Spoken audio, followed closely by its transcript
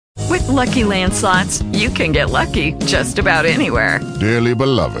Lucky Land Slots, you can get lucky just about anywhere. Dearly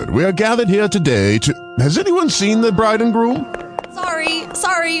beloved, we are gathered here today to... Has anyone seen the bride and groom?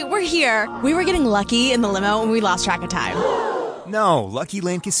 Sorry, we're here. We were getting lucky in the limo and we lost track of time. No, Lucky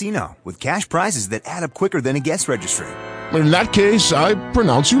Land Casino, with cash prizes that add up quicker than a guest registry. In that case, I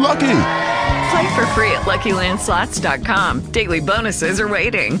pronounce you lucky. Play for free at LuckyLandSlots.com. Daily bonuses are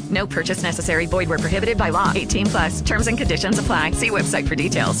waiting. No purchase necessary. Void where prohibited by law. 18 plus. Terms and conditions apply. See website for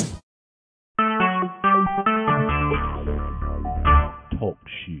details. Talk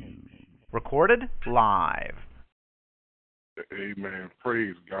shoes. Recorded live. Amen.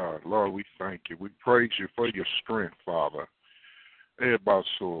 Praise God. Lord, we thank you. We praise you for your strength, Father.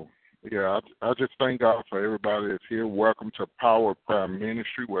 So, I just thank God for everybody that's here. Welcome to Power Prayer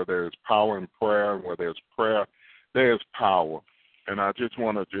Ministry, where there's power in prayer, and where there's prayer, there's power. And I just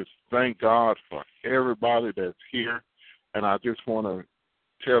want to thank God for everybody that's here. And I just want to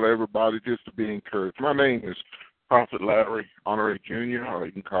tell everybody just to be encouraged. My name is Prophet Larry Honorary Jr., or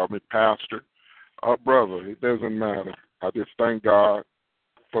you can call me Pastor. Brother, it doesn't matter. I just thank God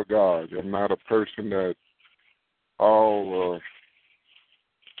for God. I'm not a person that all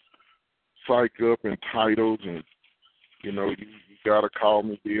psych up in titles and, you got to call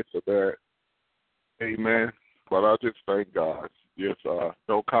me this or that. Amen. But I just thank God. Just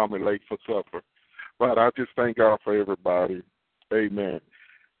don't call me late for supper. But I just thank God for everybody. Amen.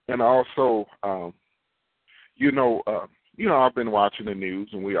 And also, I've been watching the news,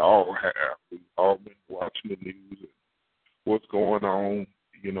 and we all have. We've all been watching the news and what's going on,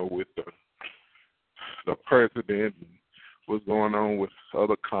 with the president and what's going on with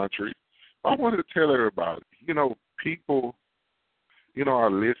other countries. I wanted to tell everybody, people,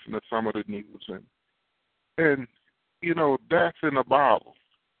 are listening to some of the news, and that's in the Bible.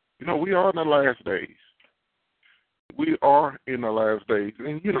 We are in the last days. We are in the last days.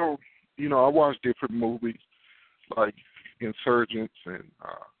 And, I watch different movies like Insurgents and,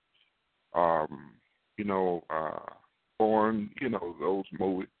 Born, those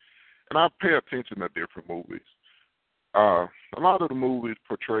movies. And I pay attention to different movies. A lot of the movies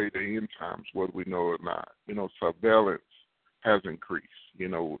portray the end times, whether we know or not. Surveillance has increased.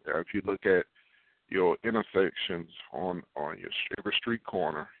 If you look at your intersections on your every street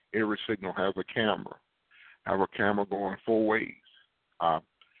corner, every signal has a camera. Have a camera going 4 ways.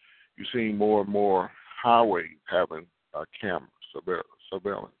 You're seeing more and more highways having camera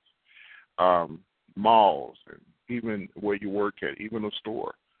surveillance. Malls and even where you work at, even a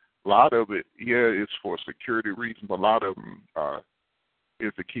store. A lot of it, it's for security reasons, but a lot of them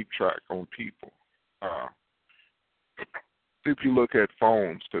is to keep track on people. If you look at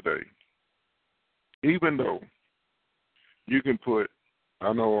phones today, even though you can put,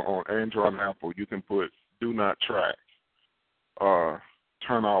 I know on Android and Apple, you can put do not track,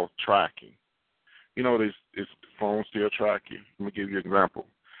 turn off tracking. This phone still track you. Let me give you an example.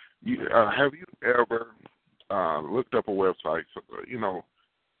 Have you ever looked up a website?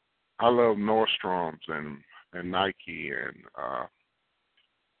 I love Nordstrom's and Nike and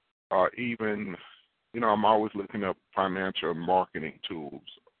even, I'm always looking up financial marketing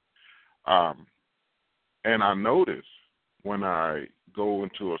tools. And I notice when I go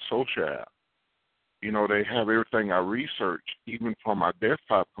into a social app, they have everything I research, even from my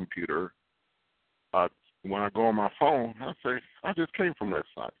desktop computer. When I go on my phone, I say, I just came from that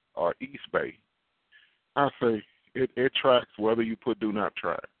site, or Eastbay. I say, it tracks whether you put do not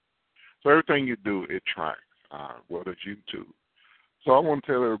track. So everything you do, it tracks, whether it's YouTube. So I want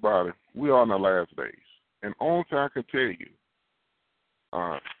to tell everybody, we are in the last days. And the only thing I can tell you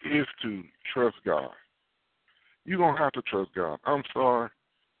is to trust God. You're going to have to trust God. I'm sorry.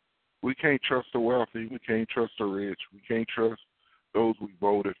 We can't trust the wealthy. We can't trust the rich. We can't trust those we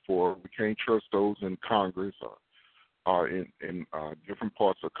voted for. We can't trust those in Congress or in different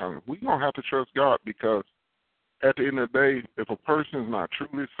parts of Congress. We're going to have to trust God, because at the end of the day, if a person is not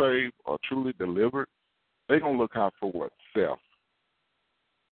truly saved or truly delivered, they're going to look out for what? Self.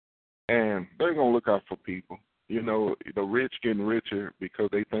 And they're going to look out for people. The rich getting richer because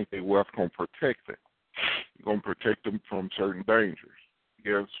they think their wealth going to protect them. It's going to protect them from certain dangers.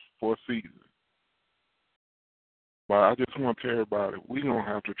 Yes, for a season. But I just want to tell everybody, we don't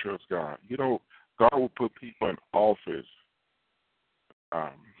have to trust God. God will put people in office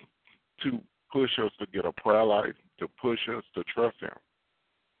to push us to get a prayer life, to push us to trust Him.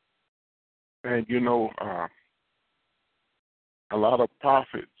 And, a lot of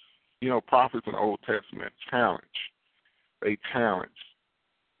prophets, prophets in the Old Testament They're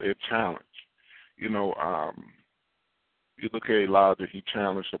challenged. You look at Elijah, he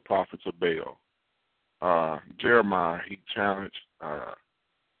challenged the prophets of Baal. Jeremiah, he challenged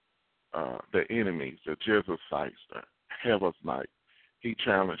the enemies, the Jebusites, the Hebrides. He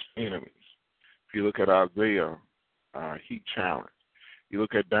challenged enemies. If you look at Isaiah, he challenged. You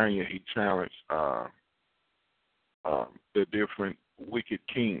look at Daniel, he challenged the different wicked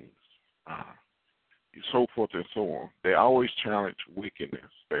kings, so forth and so on. They always challenge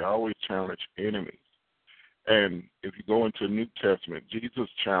wickedness. They always challenge enemies. And if you go into the New Testament, Jesus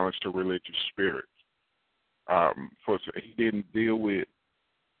challenged the religious spirit. He didn't deal with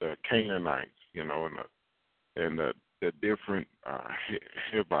the Canaanites, and the different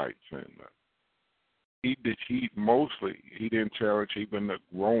Hivites, and he didn't challenge even the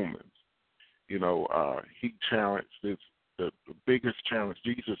Romans. He challenged this. The biggest challenge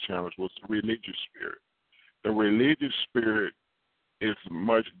Jesus challenged was the religious spirit. The religious spirit is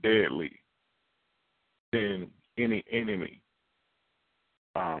much deadly than any enemy.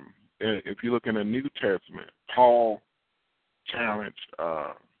 And if you look in the New Testament, Paul challenged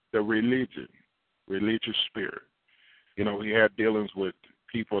the religious spirit. He had dealings with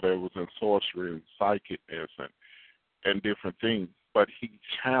people that was in sorcery and psychicness and different things, but he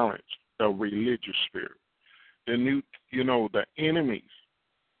challenged the religious spirit. The enemies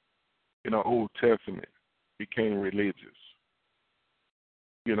in the Old Testament became religious.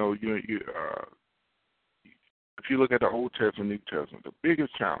 If you look at the Old Testament, New Testament, the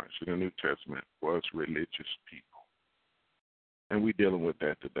biggest challenge in the New Testament was religious people. And we're dealing with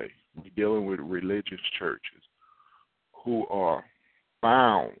that today. We're dealing with religious churches who are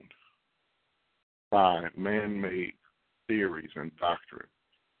bound by man-made theories and doctrine.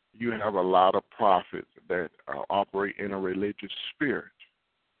 You have a lot of prophets that operate in a religious spirit.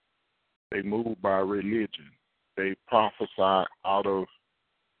 They move by religion. They prophesy out of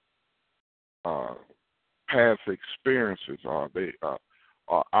past experiences, or they are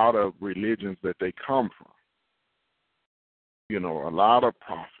out of religions that they come from. A lot of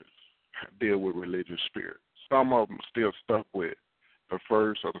prophets deal with religious spirit. Some of them still stuck with the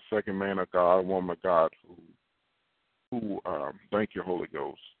first or the second man of God, woman of God, who thank you, Holy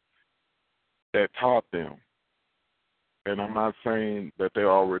Ghost, that taught them. And I'm not saying that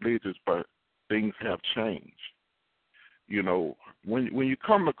they're all religious, but things have changed. When you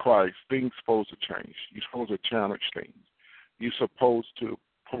come to Christ, things supposed to change. You're supposed to challenge things. You're supposed to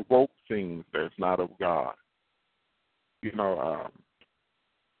provoke things that's not of God. And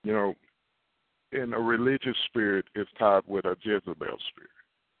a religious spirit is tied with a Jezebel spirit.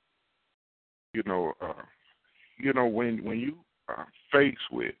 When you are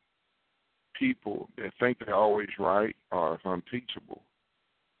faced with people that think they're always right or is unteachable,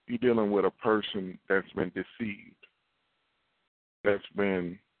 you're dealing with a person that's been deceived, that's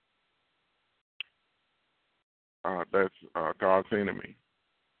been that's God's enemy.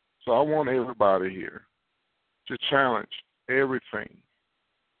 So I want everybody here to challenge everything.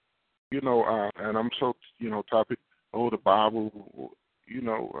 And I'm so, topic, the Bible,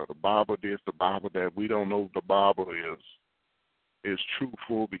 the Bible this, the Bible that. We don't know if the Bible is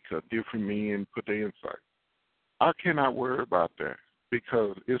truthful because different men put their insight. I cannot worry about that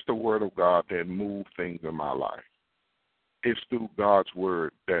because it's the Word of God that moves things in my life. It's through God's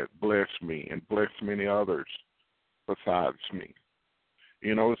Word that blessed me and blessed many others besides me.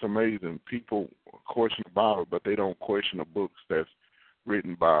 It's amazing. People question the Bible, but they don't question the books that's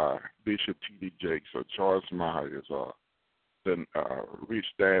written by Bishop T.D. Jakes or Charles Myers or the Rich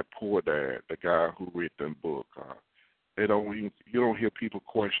Dad, Poor Dad, the guy who wrote them book. You don't hear people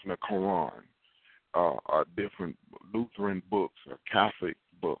question the Quran or different Lutheran books or Catholic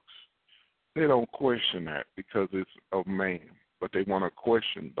books. They don't question that because it's of man, but they want to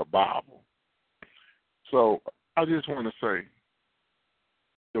question the Bible. So I just want to say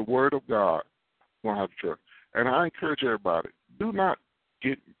the Word of God will have trust. And I encourage everybody, do not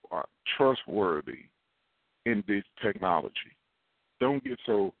get trustworthy in this technology. Don't get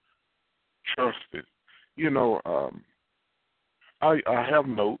so trusted. I have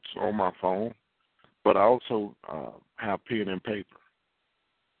notes on my phone, but I also have pen and paper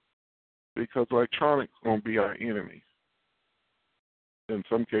because electronics are going to be our enemy. In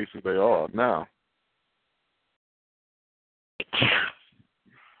some cases, they are now.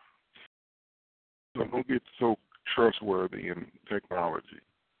 So don't get so trustworthy in technology.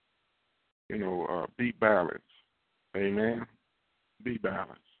 Be balanced. Amen? Be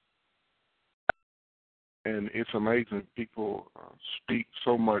balanced. And it's amazing people speak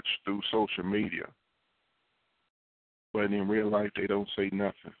so much through social media, but in real life they don't say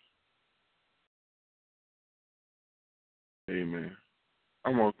nothing. Amen.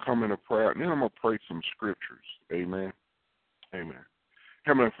 I'm going to come in a prayer, and then I'm going to pray some scriptures. Amen. Amen.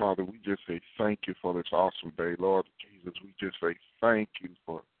 Heavenly Father, we just say thank you for this awesome day. Lord Jesus, we just say thank you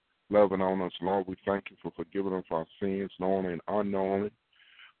for loving on us. Lord, we thank you for forgiving us our sins, known and unknown.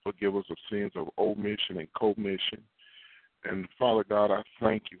 Forgive us of sins of omission and commission. And Father God, I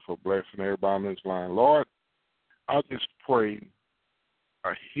thank you for blessing everybody on this line. Lord, I just pray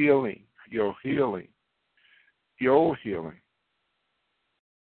a healing, your healing, your healing,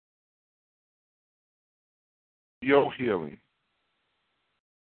 your healing.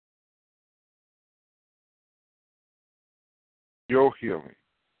 Your healing.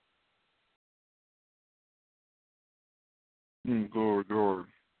 Glory, glory.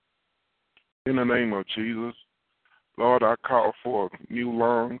 In the name of Jesus, Lord, I call for new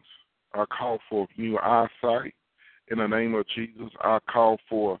lungs. I call for new eyesight. In the name of Jesus, I call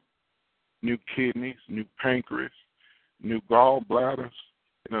for new kidneys, new pancreas, new gallbladders.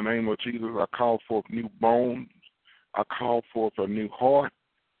 In the name of Jesus, I call for new bones. I call for a new heart.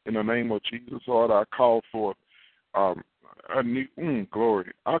 In the name of Jesus, Lord, I call for a new,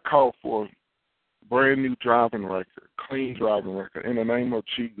 glory. I call for brand new driving record, clean driving record. In the name of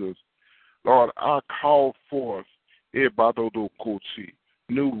Jesus, Lord, I call forth new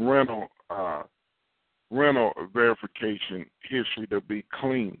rental verification history to be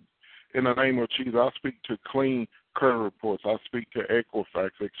clean. In the name of Jesus, I speak to clean credit reports. I speak to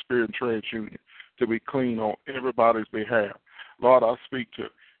Equifax, Experian TransUnion to be clean on everybody's behalf. Lord, I speak to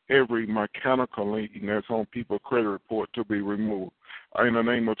every mechanical lien that's on people's credit report to be removed. In the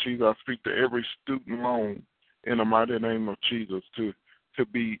name of Jesus, I speak to every student loan in the mighty name of Jesus to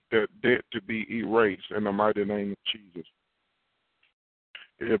be the debt to be erased in the mighty name of Jesus.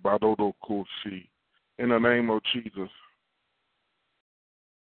 In the name of Jesus.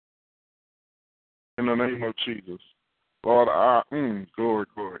 In the name of Jesus. Lord,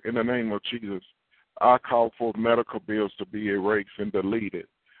 glory. In the name of Jesus, I call for medical bills to be erased and deleted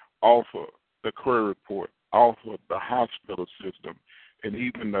off of the credit report, off of the hospital system, and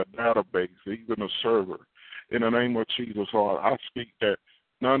even the database, even the server. In the name of Jesus, Lord, I speak that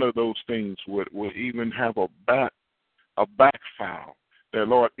none of those things would even have a back file, that,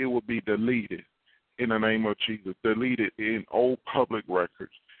 Lord, it will be deleted in the name of Jesus, deleted in old public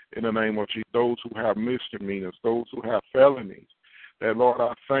records in the name of Jesus, those who have misdemeanors, those who have felonies, that, Lord,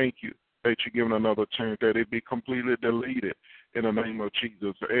 I thank you that you're giving another chance, that it be completely deleted in the name of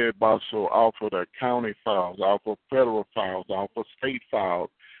Jesus. Everybody, so off of the county files, off of federal files, off of state files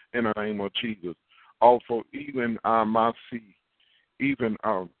in the name of Jesus. Off of even even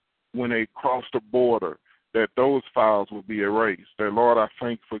when they cross the border, that those files will be erased. That, Lord, I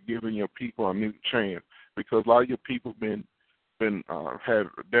thank you for giving your people a new chance, because a lot of your people have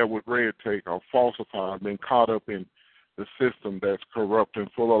dealt with red tape or falsified, been caught up in the system that's corrupt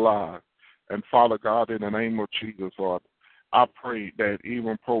and full of lies. And Father God, in the name of Jesus, Lord, I pray that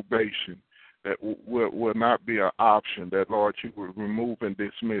even probation that will not be an option, that, Lord, you will remove and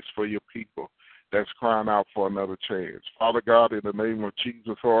dismiss for your people that's crying out for another chance. Father God, in the name of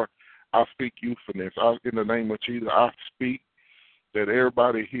Jesus, Lord, I speak youthfulness. In the name of Jesus, I speak that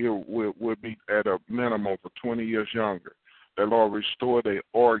everybody here will be at a minimum for 20 years younger. That, Lord, restore their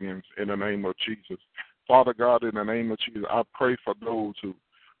organs in the name of Jesus. Father God, in the name of Jesus, I pray for those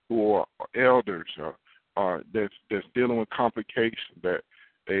who are elders that's dealing with complications, that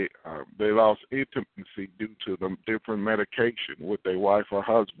they lost intimacy due to the different medication with their wife or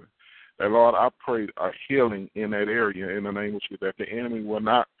husband. That, Lord, I pray a healing in that area in the name of Jesus, that the enemy will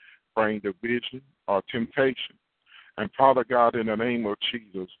not bring division or temptation. And Father God, in the name of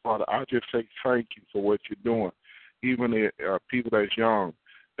Jesus, Father, I just say thank you for what you're doing. Even the people that's young,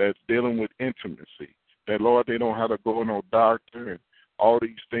 that's dealing with intimacy, that, Lord, they don't have to go to no doctor and all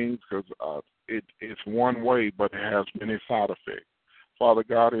these things, because it's one way, but it has many side effects. Father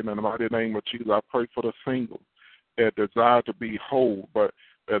God, in the mighty name of Jesus, I pray for the single that desire to be whole, but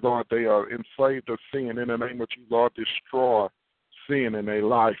that, Lord, they are enslaved to sin. In the name of Jesus, Lord, destroy sin in their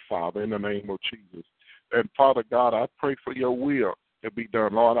life, Father, in the name of Jesus. And Father God, I pray for your will to be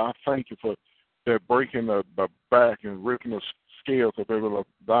done. Lord, I thank you for that, breaking the back and ripping the scales of every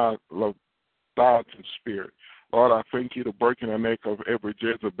Leviathan spirit. Lord, I thank you for breaking the neck of every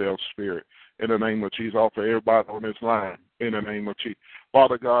Jezebel spirit in the name of Jesus, off of everybody on this line in the name of Jesus.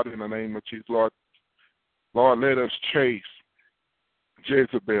 Father God, in the name of Jesus, Lord, let us chase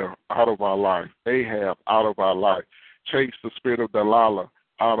Jezebel out of our life, Ahab out of our life, chase the spirit of Delilah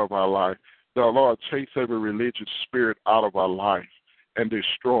out of our life. The Lord, chase every religious spirit out of our life and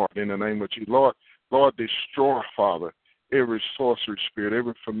destroy it in the name of Jesus. Lord, destroy, Father, every sorcery spirit,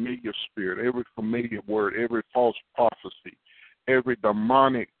 every familiar spirit, every familiar word, every false prophecy, every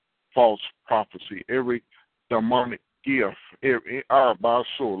demonic false prophecy, every demonic gift, our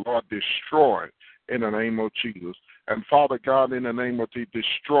soul, Lord, destroy it in the name of Jesus. And Father God, in the name of Jesus,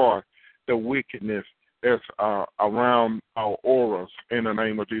 destroy the wickedness that's around our auras. In the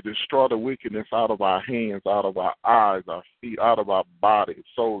name of Jesus, destroy the wickedness out of our hands, out of our eyes, our feet, out of our body,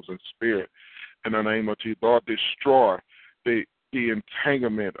 souls, and spirit. In the name of Jesus, Lord, destroy the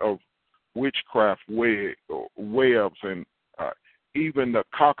entanglement of witchcraft webs and even the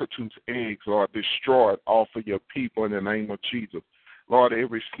cockatoo's eggs, Lord, destroyed off of your people in the name of Jesus. Lord,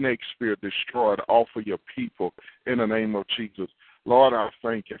 every snake spirit destroyed off of your people in the name of Jesus. Lord, I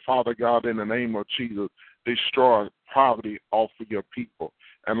thank you. Father God, in the name of Jesus, destroy poverty off of your people.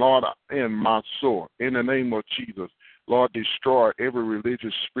 And Lord, in my soul, in the name of Jesus, Lord, destroy every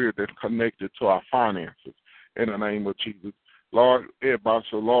religious spirit that's connected to our finances in the name of Jesus. Lord,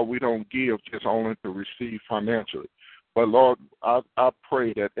 Lord, we don't give just only to receive financially. But, Lord, I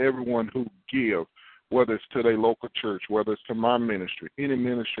pray that everyone who gives, whether it's to their local church, whether it's to my ministry, any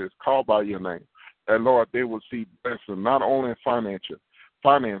ministry is called by your name, that, Lord, they will see blessing, not only in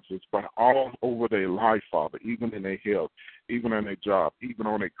finances, but all over their life, Father, even in their health, even in their job, even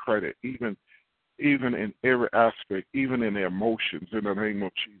on their credit, even in every aspect, even in their emotions, in the name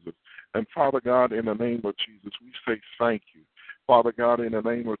of Jesus. And, Father God, in the name of Jesus, we say thank you. Father God, in the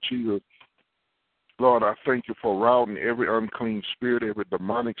name of Jesus, Lord, I thank you for routing every unclean spirit, every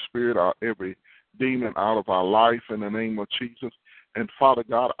demonic spirit, every demon out of our life in the name of Jesus. And Father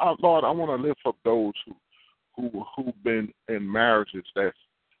God, Lord, I want to lift up those who've been in marriages that's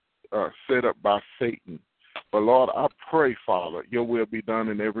set up by Satan. But Lord, I pray, Father, your will be done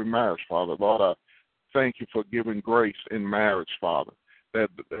in every marriage, Father. Lord, I thank you for giving grace in marriage, Father.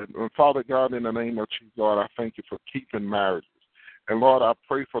 Father God, in the name of Jesus, Lord, I thank you for keeping marriages. And Lord, I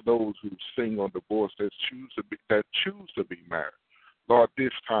pray for those who sing on divorce that choose to be married. Lord,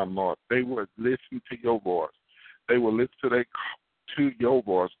 this time, Lord, they will listen to your voice. They will listen to your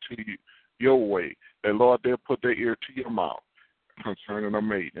voice, to your way. And Lord, they'll put their ear to your mouth concerning a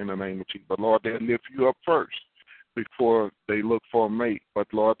mate in the name of Jesus. But Lord, they'll lift you up first before they look for a mate.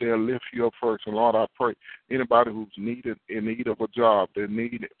 But Lord, they'll lift you up first. And Lord, I pray anybody who's in need of a job, they're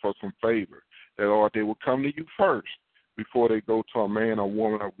needed for some favor, that Lord, they will come to you first before they go to a man or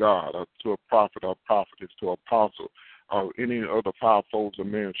woman of God, or to a prophet or prophetess, to an apostle, or any other fivefolds of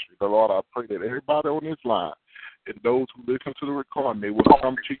ministry. The Lord, I pray that everybody on this line and those who listen to the recording, they will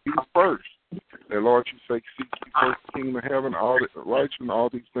come to you first. And Lord, you say, seek ye first the kingdom of heaven, all the righteousness, and all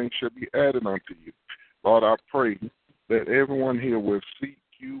these things shall be added unto you. Lord, I pray that everyone here will seek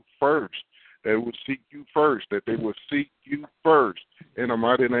you first. They will seek you first, that they will seek you first in the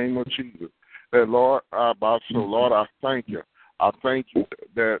mighty name of Jesus. That Lord, Lord, I thank you. I thank you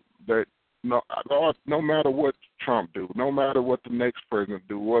that Lord, no matter what Trump do, no matter what the next president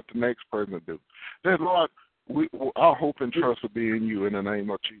do, that Lord, our hope and trust will be in you in the name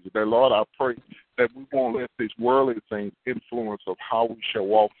of Jesus. That Lord, I pray that we won't let these worldly things influence of how we shall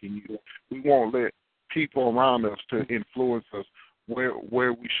walk in you. We won't let people around us to influence us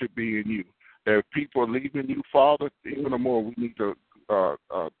where we should be in you. That if people are leaving you, Father, even more we need to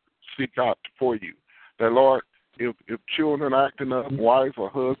seek out for you. That Lord, if children acting up, wife or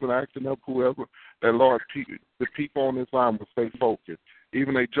husband acting up, whoever, that Lord, the people on this line will stay focused.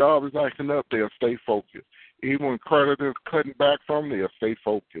 Even their job is acting up, they'll stay focused. Even when creditors cutting back from them, they'll stay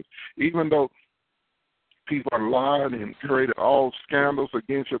focused. Even though people are lying and created all scandals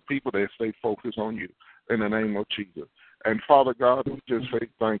against your people, they'll stay focused on you in the name of Jesus. And Father God, we just say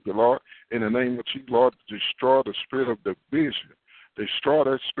thank you, Lord. In the name of Jesus, Lord, destroy the spirit of division. Destroy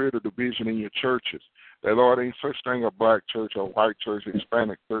that spirit of division in your churches. That, Lord, ain't such thing a black church or white church,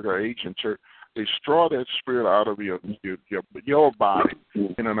 Hispanic church or Asian church. Destroy that spirit out of your body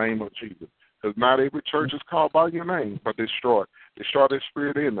in the name of Jesus. Because not every church is called by your name, but destroy that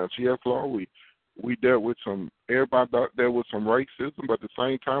spirit in us. Yes, Lord, we dealt with everybody dealt with some racism, but at the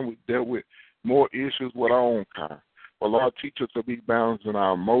same time we dealt with more issues with our own kind. But Lord, teach us to be balanced in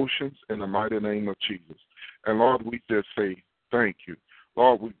our emotions in the mighty name of Jesus. And Lord, we just say thank you.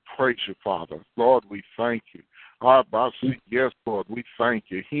 Lord, we praise you, Father. Lord, we thank you. Yes, Lord, we thank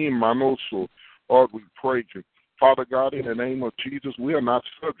you. Lord, we praise you. Father God, in the name of Jesus, we are not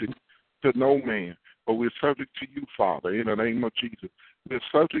subject to no man, but we're subject to you, Father, in the name of Jesus. We're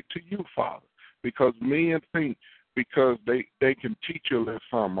subject to you, Father, because men think because they can teach you a little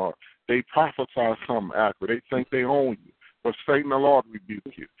something or they prophesy something accurate. They think they own you. But Satan, the Lord, rebuke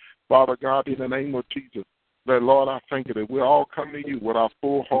you. Father God, in the name of Jesus, that, Lord, I thank you that we'll all come to you with our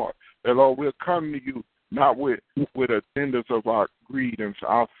full heart. That, Lord, we'll come to you not with agendas of our greed and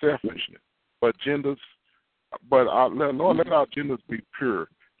our selfishness, but Lord, let our agendas be pure.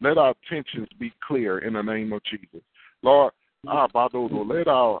 Let our intentions be clear in the name of Jesus. Lord, let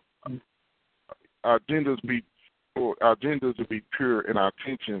our agendas be our agendas to be pure and our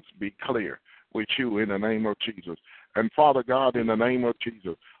intentions be clear with you in the name of Jesus. And Father God, in the name of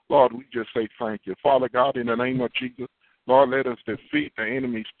Jesus, Lord, we just say thank you. Father God, in the name of Jesus, Lord, let us defeat the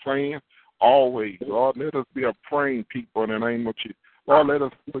enemy's plan always. Lord, let us be a praying people in the name of Jesus. Lord, let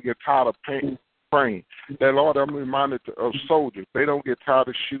us get tired of praying. That, Lord, I'm reminded of soldiers. They don't get tired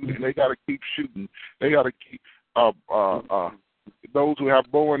of shooting. They got to keep shooting. They got to keep those who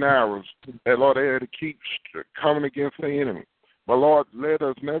have bow and arrows. That, Lord, they have to keep coming against the enemy. But, Lord, let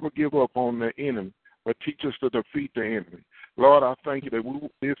us never give up on the enemy, but teach us to defeat the enemy. Lord, I thank you that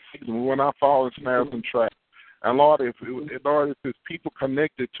this season we will not fall in snares and traps. And, Lord, if there's people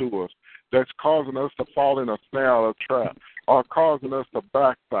connected to us that's causing us to fall in a snare or a trap or causing us to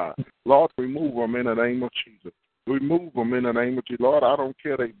backfire, Lord, remove them in the name of Jesus. Remove them in the name of Jesus. Lord, I don't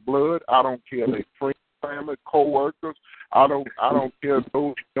care their blood. I don't care their friends, family, co-workers. I don't care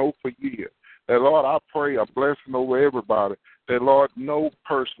those you know for years. That, Lord, I pray a blessing over everybody. That, Lord, no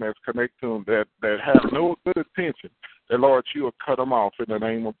person that's connected to them that has no good intention, that, Lord, you will cut them off in the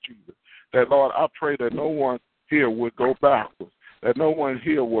name of Jesus. That, Lord, I pray that no one here would go backwards, that no one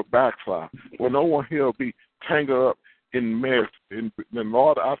here will backfire, or no one here will be tangled up in mess. And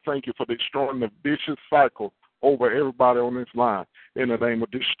Lord, I thank you for destroying the vicious cycle over everybody on this line. In the name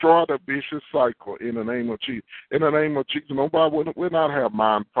of, destroy the vicious cycle in the name of Jesus. In the name of Jesus, nobody will not have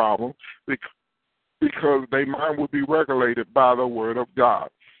mind problems because their mind will be regulated by the word of God.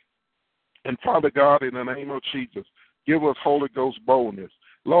 And Father God, in the name of Jesus, give us Holy Ghost boldness.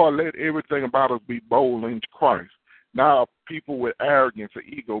 Lord, let everything about us be bold in Christ. Now, people with arrogance or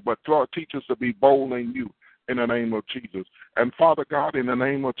ego, but Lord, teach us to be bold in you in the name of Jesus. And Father God, in the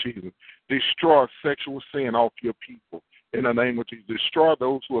name of Jesus, destroy sexual sin off your people in the name of Jesus. Destroy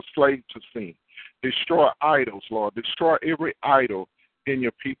those who are slaves to sin. Destroy idols, Lord. Destroy every idol in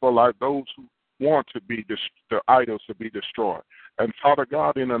your people, like those who want to be the idols to be destroyed. And Father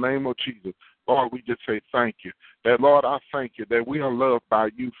God, in the name of Jesus, Lord, we just say thank you. That, Lord, I thank you that we are loved by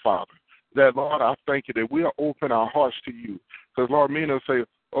you, Father. That, Lord, I thank you that we are open our hearts to you. Because, Lord, many will say,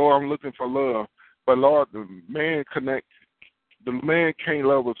 oh, I'm looking for love. But, Lord, the man can't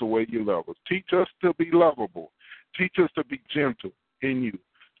love us the way you love us. Teach us to be lovable. Teach us to be gentle in you.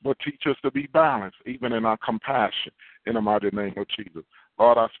 But teach us to be balanced, even in our compassion, in the mighty name of Jesus.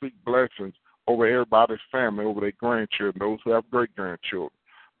 Lord, I speak blessings over everybody's family, over their grandchildren, those who have great-grandchildren.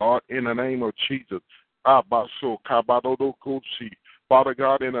 Lord, in the name of Jesus, Father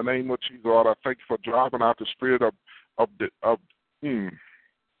God, in the name of Jesus, Lord, I thank you for driving out the spirit of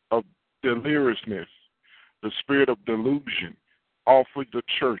deliriousness, the spirit of delusion, off of the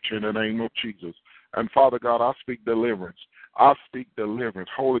church in the name of Jesus. And Father God, I speak deliverance. I speak deliverance,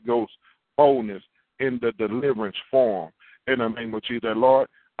 Holy Ghost boldness in the deliverance form in the name of Jesus. Lord,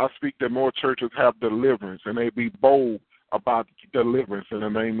 I speak that more churches have deliverance and they be bold about deliverance in the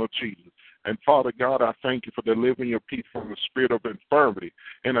name of Jesus. And Father God, I thank you for delivering your people from the spirit of infirmity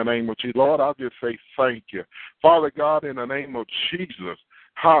in the name of Jesus. Lord, I just say thank you. Father God, in the name of Jesus,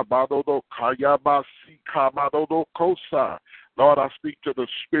 Lord, I speak to the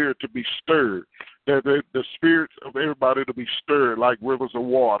spirit to be stirred, the spirits of everybody to be stirred like rivers of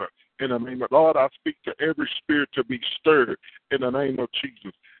water. In the name of Lord, I speak to every spirit to be stirred in the name of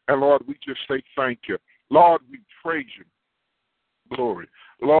Jesus. And Lord, we just say thank you. Lord, we praise you. Glory.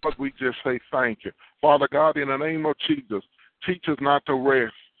 Lord, we just say thank you. Father God, in the name of Jesus, teach us not to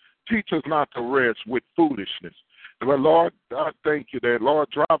rest. Teach us not to rest with foolishness. But Lord, I thank you that, Lord,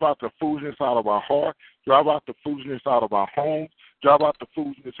 drive out the foolishness out of our heart, drive out the foolishness out of our homes, drive out the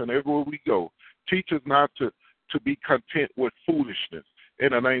foolishness and everywhere we go. Teach us not to be content with foolishness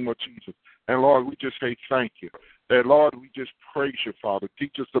in the name of Jesus. And Lord, we just say thank you. That, Lord, we just praise you, Father.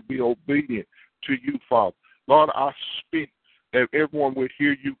 Teach us to be obedient to you, Father. Lord, I speak that everyone will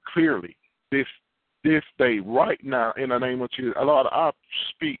hear you clearly this day, right now, in the name of Jesus. Lord, I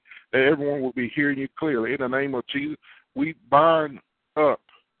speak that everyone will be hearing you clearly. In the name of Jesus, we bind up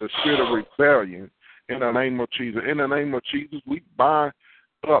the spirit of rebellion in the name of Jesus. In the name of Jesus, we bind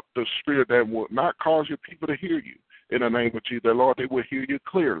up the spirit that will not cause your people to hear you. In the name of Jesus, Lord, they will hear you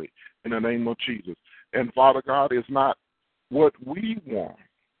clearly in the name of Jesus. And Father God, it's not what we want,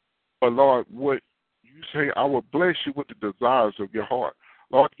 but Lord, what you say, I will bless you with the desires of your heart.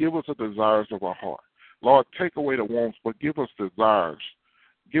 Lord, give us the desires of our heart. Lord, take away the wants, but give us desires.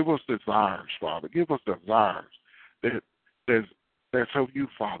 Give us desires, Father. Give us desires that's of you,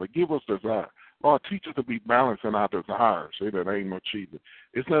 Father. Give us desires. Lord, teach us to be balanced in our desires in the name of Jesus.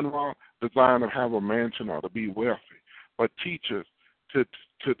 It's nothing wrong desiring to have a mansion or to be wealthy, but teach us to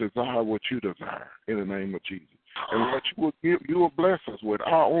desire what you desire in the name of Jesus. And Lord, you will bless us with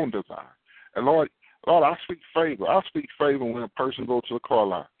our own desire. And Lord, Lord, I speak favor. I speak favor when a person goes to the car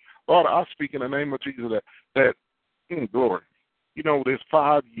lot. Lord, I speak in the name of Jesus that glory. You know, there's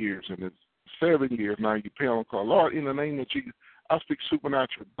 5 years and there's 7 years now you pay on the car. Lord, in the name of Jesus, I speak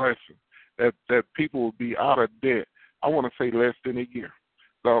supernatural blessing that people will be out of debt. I want to say less than a year.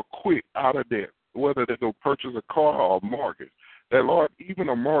 They'll quit out of debt, whether they go purchase a car or a mortgage. That, Lord, even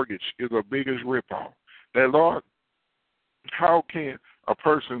a mortgage is a biggest ripoff. That, Lord, how can a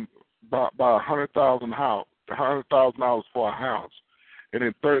person buy $100,000 for a house, and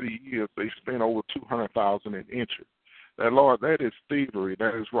in 30 years they spend over $200,000 in interest? That, Lord, that is thievery,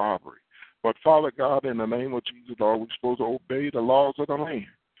 that is robbery. But, Father God, in the name of Jesus, Lord, we're supposed to obey the laws of the land.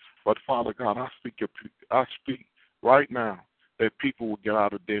 But, Father God, I speak right now that people will get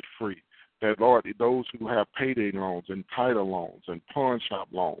out of debt free. That, Lord, those who have payday loans and title loans and pawn shop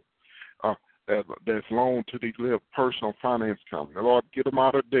loans, that's loaned to these little personal finance companies, Lord, get them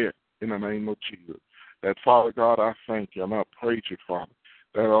out of debt in the name of Jesus. That, Father God, I thank you and I praise you, Father.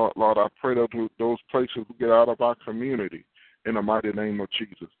 That, Lord, I pray that those places who get out of our community in the mighty name of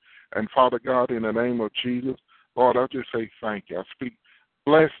Jesus. And, Father God, in the name of Jesus, Lord, I just say thank you. I speak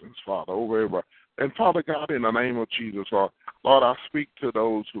blessings, Father, over everybody. And, Father God, in the name of Jesus, Lord, I speak to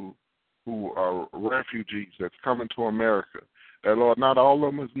those who are refugees that's coming to America. That, Lord, not all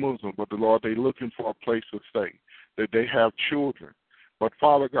of them is Muslim, but the Lord, they're looking for a place to stay. That they have children. But,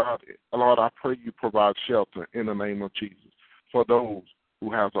 Father God, Lord, I pray you provide shelter in the name of Jesus for those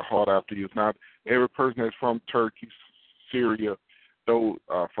who have a heart after you. It's not every person that's from Turkey, Syria, those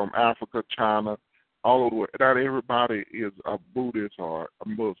from Africa, China, all over. Not everybody is a Buddhist or a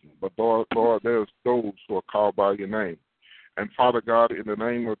Muslim. But, Lord, there's those who are called by your name. And, Father God, in the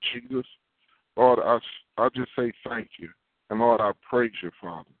name of Jesus, Lord, I just say thank you. And, Lord, I praise you,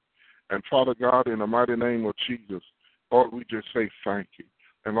 Father. And, Father God, in the mighty name of Jesus, Lord, we just say thank you.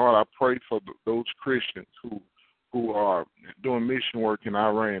 And, Lord, I pray for those Christians who are doing mission work in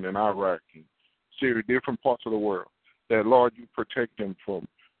Iran and Iraq and Syria, different parts of the world, that, Lord, you protect them from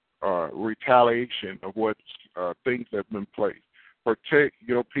retaliation of what things that have been placed. Protect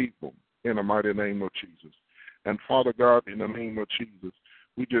your people in the mighty name of Jesus. And, Father God, in the name of Jesus,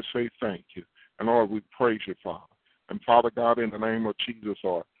 we just say thank you. And, Lord, we praise you, Father. And, Father God, in the name of Jesus,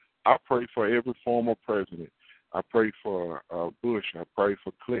 Lord, I pray for every former president. I pray for Bush. I pray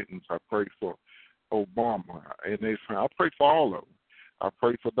for Clinton. I pray for Obama. And I pray for all of them. I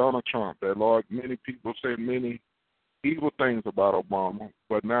pray for Donald Trump. That, Lord, many people said many evil things about Obama.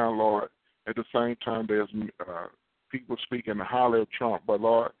 But now, Lord, at the same time, there's people speaking highly of Trump. But,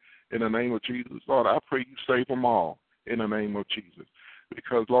 Lord, in the name of Jesus, Lord, I pray you save them all in the name of Jesus.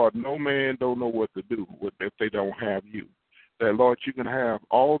 Because, Lord, no man don't know what to do if they don't have you. That, Lord, you can have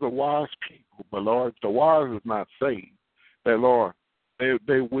all the wise people, but, Lord, the wise is not saved. That, Lord,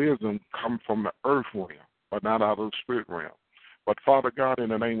 their wisdom come from the earth realm, but not out of the spirit realm. But, Father God, in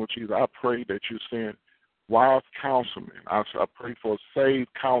the name of Jesus, I pray that you send wise councilmen. I pray for saved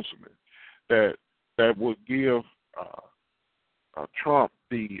councilmen that will give Trump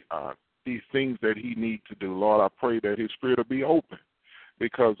these things that he needs to do. Lord, I pray that his spirit will be open.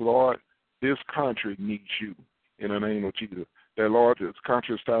 Because, Lord, this country needs you in the name of Jesus. That, Lord, this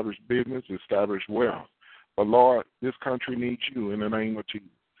country establish business, establish wealth. But, Lord, this country needs you in the name of Jesus.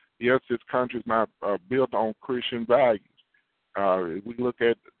 Yes, this country is not built on Christian values. We look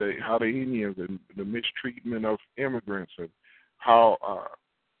at how the Indians and the mistreatment of immigrants and how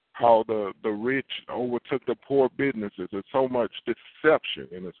the rich overtook the poor businesses. There's so much deception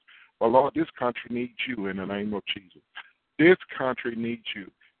in this. But, Lord, this country needs you in the name of Jesus. This country needs you.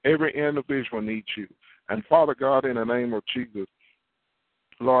 Every individual needs you. And, Father God, in the name of Jesus,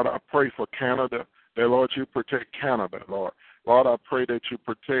 Lord, I pray for Canada. That, Lord, you protect Canada, Lord. Lord, I pray that you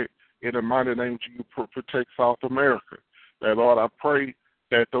protect, in the mighty name, you protect South America. That, Lord, I pray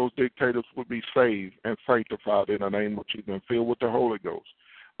that those dictators will be saved and sanctified in the name of Jesus and filled with the Holy Ghost.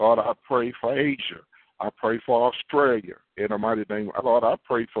 Lord, I pray for Asia. I pray for Australia in the mighty name. Lord, I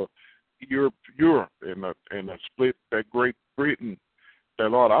pray for Europe and the split that Great Britain. That,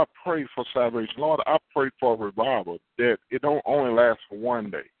 Lord, I pray for salvation. Lord, I pray for a revival that it don't only last for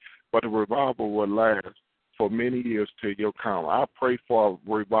one day, but the revival will last for many years till your come. I pray for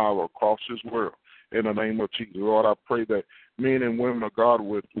a revival across this world in the name of Jesus. Lord, I pray that men and women of God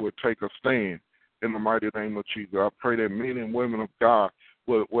would take a stand in the mighty name of Jesus. I pray that men and women of God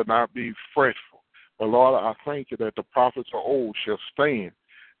would not be fretful. But, Lord, I thank you that the prophets of old shall stand.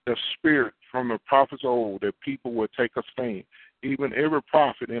 The spirit from the prophets of old, that people would take a stand. Even every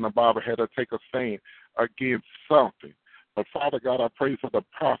prophet in the Bible had to take a stand against something. But, Father God, I pray for the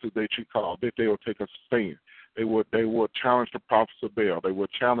prophets that you call, that they will take a stand. They would challenge the prophets of Baal. They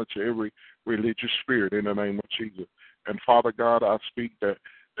would challenge every religious spirit in the name of Jesus. And Father God, I speak that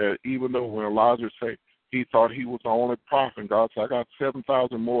even though when Elijah said he thought he was the only prophet, God said, I got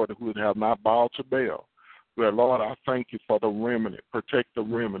 7,000 more who would have not bowed to Baal. But Lord, I thank you for the remnant. Protect the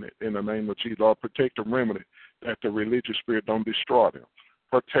remnant in the name of Jesus. Lord, protect the remnant that the religious spirit don't destroy them.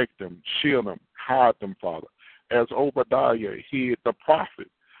 Protect them, shield them, hide them, Father. As Obadiah hid the prophet,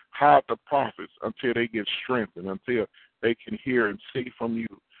 hide the prophets until they get strengthened, until they can hear and see from you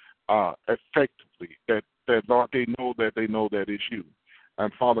effectively. That Lord, they know that it's you.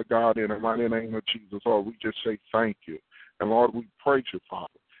 And Father God, in the mighty name of Jesus, Lord, we just say thank you. And Lord, we praise you, Father.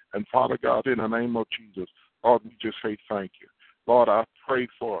 And Father God, in the name of Jesus, Lord, we just say thank you. Lord, I pray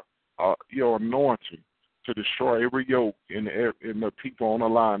for your anointing to destroy every yoke in the people on the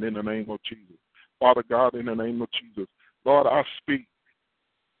line in the name of Jesus. Father God, in the name of Jesus, Lord, I speak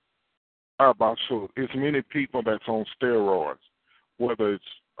about it's many people that's on steroids, whether it's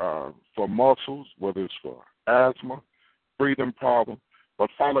for muscles, whether it's for asthma, breathing problems. But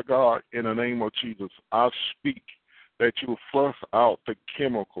Father God, in the name of Jesus, I speak that you flush out the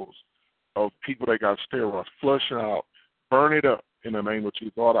chemicals of people that got steroids. Flush it out. Burn it up in the name of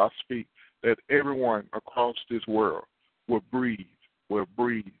Jesus. Lord, I speak that everyone across this world will breathe,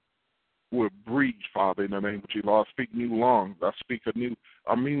 Father, in the name of Jesus. Lord, I speak new lungs. I speak a new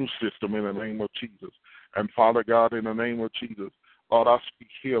immune system in the name of Jesus. And Father God, in the name of Jesus, Lord, I speak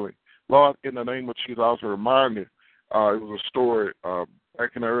healing. Lord, in the name of Jesus, I was reminded, it was a story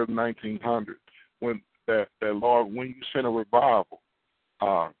back in the early 1900s when that Lord, when you sent a revival,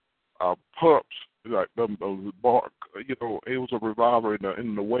 pups, like the bark, it was a revival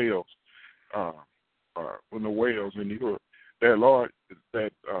in the Wales, in the Wales in Europe. That Lord,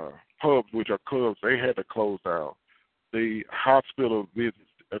 that pubs, which are clubs, they had to close down. The hospital visits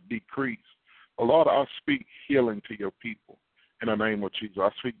decreased. Lord, I speak healing to your people in the name of Jesus. I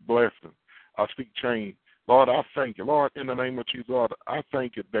speak blessing. I speak change. Lord, I thank you. Lord, in the name of Jesus, Lord, I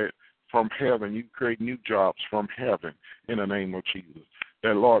thank you that from heaven you create new jobs from heaven in the name of Jesus.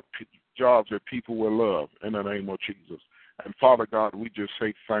 That, Lord, jobs that people will love in the name of Jesus. And, Father God, we just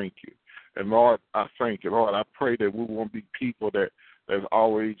say thank you. And, Lord, I thank you. Lord, I pray that we won't be people that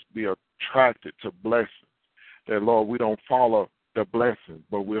always be attracted to blessings. That, Lord, we don't follow the blessing,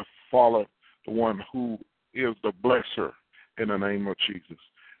 but we'll follow the one who is the blesser in the name of Jesus.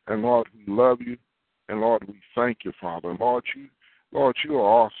 And, Lord, we love you. And, Lord, we thank you, Father. And, Lord, you are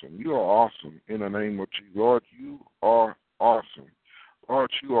awesome. You are awesome in the name of Jesus. Lord, you are awesome.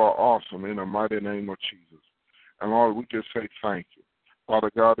 Lord, you are awesome in the mighty name of Jesus. And, Lord, we just say thank you. Father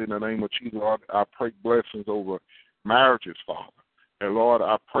God, in the name of Jesus, Lord, I pray blessings over marriages, Father. And, Lord,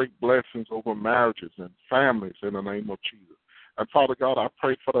 I pray blessings over marriages and families in the name of Jesus. And, Father God, I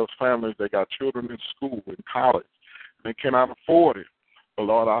pray for those families that got children in school, in college, and they cannot afford it. But,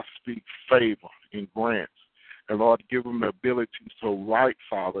 Lord, I speak favor and grants. And, Lord, give them the ability to write,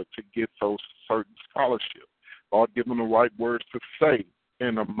 Father, to get those certain scholarships. Lord, give them the right words to say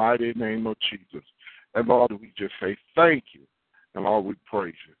in the mighty name of Jesus. And, Lord, we just say thank you. And, Lord, we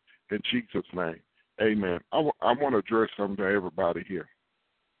praise you. In Jesus' name, amen. I want to address something to everybody here.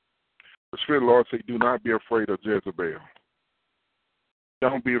 The Spirit of the Lord says, do not be afraid of Jezebel.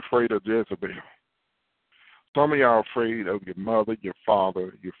 Don't be afraid of Jezebel. Some of y'all are afraid of your mother, your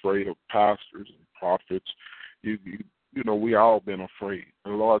father. You're afraid of pastors and prophets. You know, we all been afraid.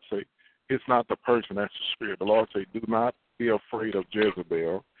 And the Lord say, it's not the person, that's the spirit. The Lord say, do not be afraid of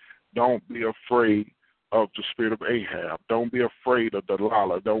Jezebel. Don't be afraid of the spirit of Ahab. Don't be afraid of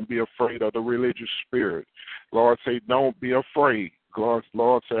Delilah. Don't be afraid of the religious spirit. Lord say, don't be afraid. Lord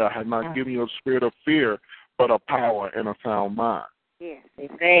say, I have not given you a spirit of fear, but a power and a sound mind. Yes,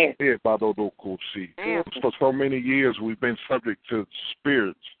 amen. For so many years, we've been subject to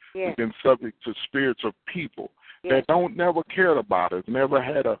spirits. Yes. We've been subject to spirits of people that don't never cared about us, never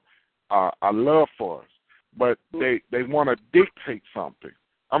had a love for us, but they want to dictate something.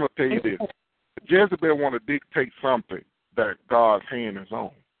 I'm going to tell you this. Jezebel want to dictate something that God's hand is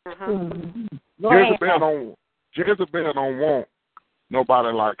on. Jezebel don't want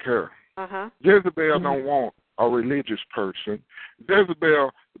nobody like her. Jezebel don't want a religious person.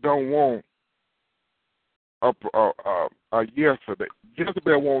 Jezebel don't want a yesterday.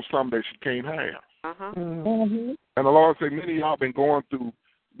 Jezebel wants something that she can't have. And the Lord said, many of y'all been going through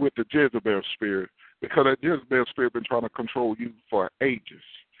with the Jezebel spirit because that Jezebel spirit been trying to control you for ages.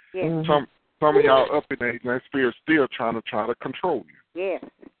 Some of y'all up in age, and that spirit still trying to control you. Yes.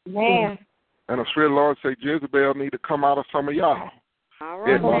 Yeah. And the Spirit of the Lord say Jezebel need to come out of some of y'all. All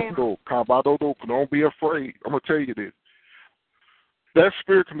right. Don't be afraid. I'm going to tell you this. That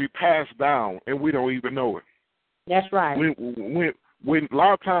spirit can be passed down, and we don't even know it. That's right. when a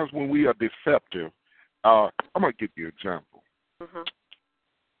lot of times when we are deceptive, I'm gonna give you an example.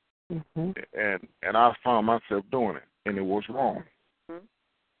 And I found myself doing it, and it was wrong.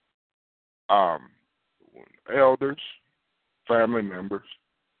 Elders, family members,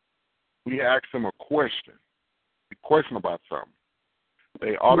 we ask them a question about something,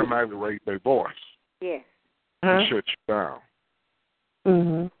 they automatically raise their voice. Yes. And shut you down.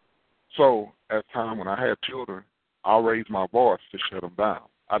 So at the time when I had children, I raised my voice to shut them down.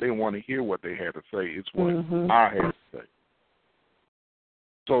 I didn't want to hear what they had to say. It's what I had to say.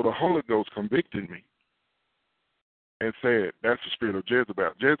 So the Holy Ghost convicted me and said, that's the spirit of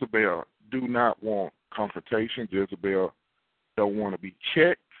Jezebel. Jezebel do not want confrontation. Jezebel don't want to be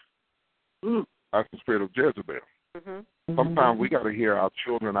checked. That's the spirit of Jezebel. Sometimes we got to hear our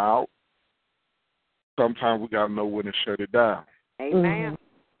children out. Sometimes we got to know when to shut it down. Amen.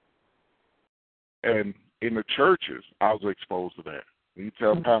 And in the churches, I was exposed to that. When you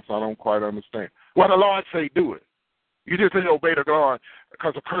tell pastor, I don't quite understand. Well, the Lord say do it. You just say obey the Lord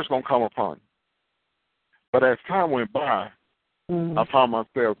because the curse going to come upon you. But as time went by, I found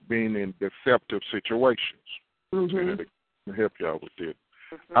myself being in deceptive situations. To help y'all with this.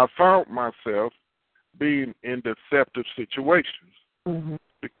 I found myself being in deceptive situations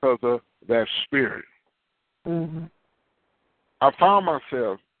because of that spirit. I found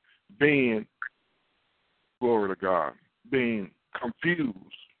myself being, glory to God, being confused,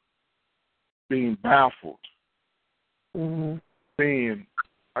 being baffled, being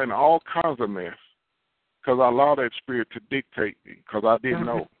in all kinds of mess because I allowed that spirit to dictate me because I didn't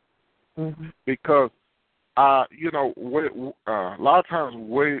know. Because, a lot of times the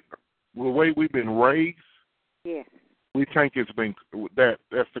way we've been raised, we think it's been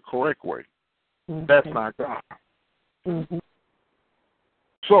that's the correct way. That's not God.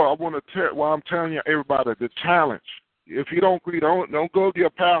 So I want to tell. I'm telling you, everybody, the challenge. If you don't agree, don't go to your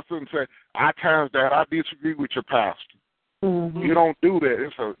pastor and say, "I times that I disagree with your pastor." You don't do that.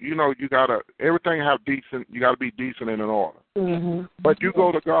 It's you gotta everything have decent. You gotta be decent and in order. But you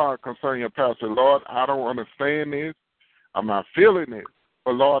go to God concerning your pastor. Lord, I don't understand this. I'm not feeling it.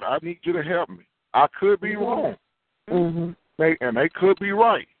 But Lord, I need you to help me. I could be wrong. They could be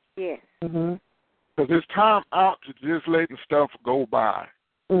right. Yes. Because it's time out to just letting stuff go by.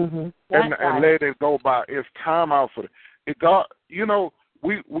 And let it go by. It's time out for it. God,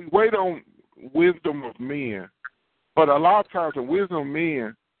 we wait on wisdom of men, but a lot of times the wisdom of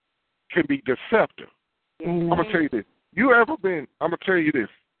men can be deceptive. I'm going to tell you this. I'm going to tell you this.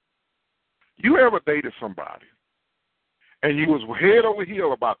 You ever dated somebody and you was head over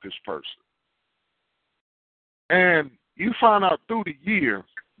heel about this person, and you find out through the years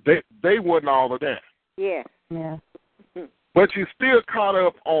that they wasn't all of that. Yeah. But you still caught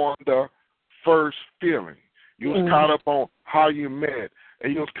up on the first feeling. You was caught up on how you met,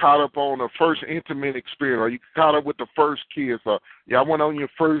 and you was caught up on the first intimate experience, or you caught up with the first kiss, or y'all went on your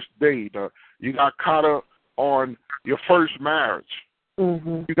first date, or you got caught up on your first marriage.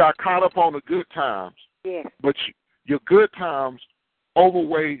 You got caught up on the good times. Yeah. But your good times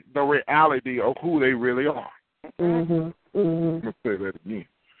overweigh the reality of who they really are. I'm going to say that again.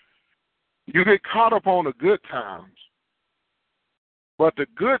 You get caught up on the good times, but the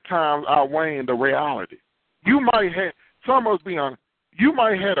good times outweigh the reality. You might have, some of us be honest, you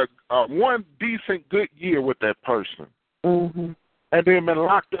might have had a one decent good year with that person, and then been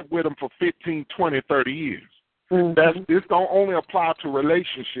locked up with them for 15, 20, 30 years. This don't only apply to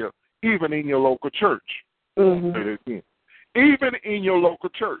relationships, even in your local church. Even in your local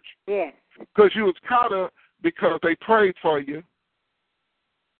church. Yes. Because you was caught up because they prayed for you,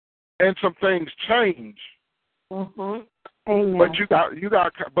 and some things changed. Amen. But you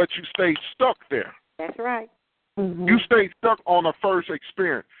stayed stuck there. That's right. You stayed stuck on the first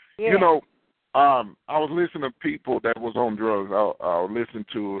experience. Yeah. I was listening to people that was on drugs. I was listening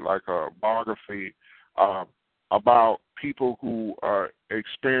to like a biography about people who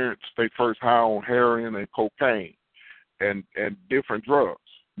experienced their first high on heroin and cocaine and different drugs,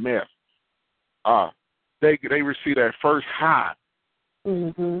 meth. They receive that first high,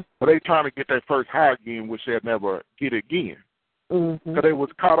 but they trying to get that first high again, which they'll never get again, because they was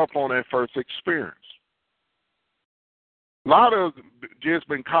caught up on that first experience. A lot of just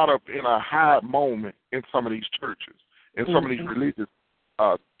been caught up in a high moment in some of these churches, in some of these religious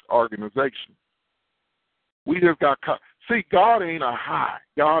organizations. We just got caught. See, God ain't a high.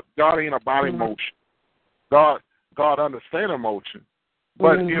 God ain't about emotion. God understands emotion.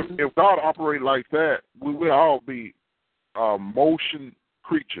 But if God operated like that, we would all be motion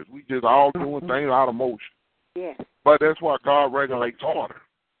creatures. We just all doing things out of motion. Yes. But that's why God regulates order.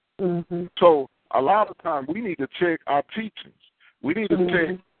 So a lot of times we need to check our teachings. We need to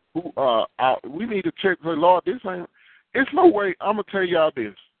check who. We need to check. Say, Lord, this ain't. It's no way. I'm gonna tell y'all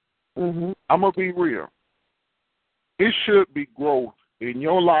this. I'm gonna be real. It should be growth in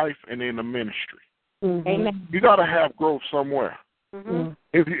your life and in the ministry. Amen. You gotta have growth somewhere.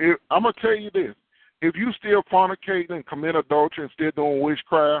 If I'm gonna tell you this. If you still fornicating and commit adultery and still doing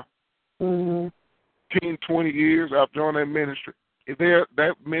witchcraft, 10, 20 years after joining that ministry, if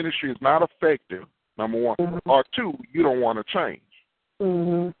that ministry is not effective, number one, or two, you don't want to change.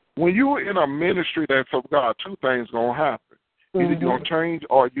 When you're in a ministry that's of God, two things going to happen. Either you're going to change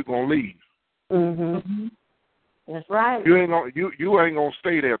or you're going to leave. That's right. You ain't going to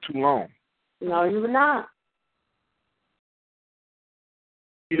stay there too long. No, you're not.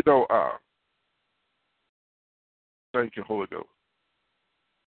 You know, thank you, Holy Ghost.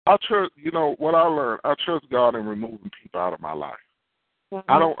 I trust, you know, what I learned, I trust God in removing people out of my life.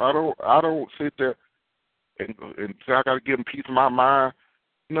 I don't sit there and say I got to give them peace of my mind.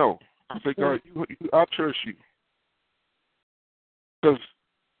 No. I say, God, I trust you. Because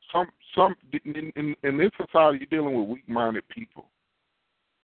some in this society, you're dealing with weak-minded people.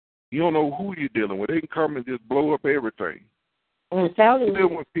 You don't know who you're dealing with. They can come and just blow up everything. You're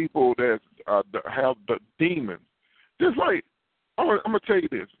dealing with people that have the demons. Just like, I'm going to tell you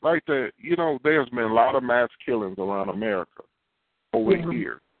this. Like that, you know, there's been a lot of mass killings around America over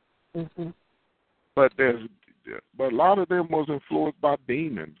here. But a lot of them was influenced by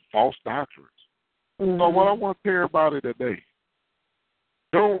demons, false doctrines. So what I want to tell everybody today,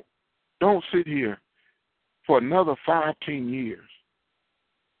 don't sit here for another 5-10 years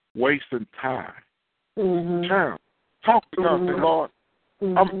wasting time. Talk to God, say, Lord,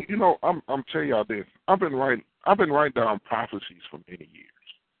 I'm telling y'all this. I've been writing down prophecies for many years.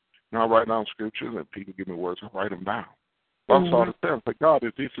 Now I write down scriptures and people give me words, I write them down. So I started saying, say, God,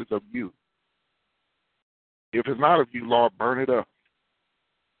 if this is of you, if it's not of you, Lord, burn it up.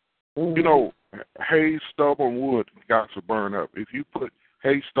 You know, hay, stubble, and wood got to burn up. If you put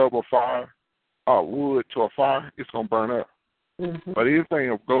hay, stubble, wood to a fire, it's going to burn up. But anything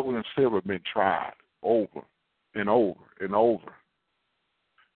of gold and silver has been tried over and over and over.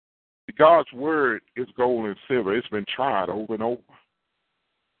 God's word is gold and silver. It's been tried over and over.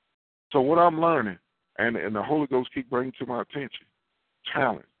 So what I'm learning, and the Holy Ghost keep bringing to my attention,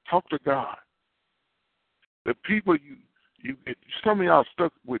 challenge. Talk to God. The people you get, some of y'all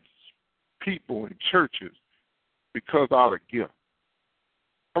stuck with people in churches because out of gift.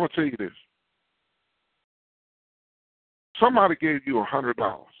 I'm going to tell you this. Somebody gave you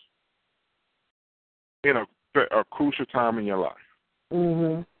 $100 in a crucial time in your life.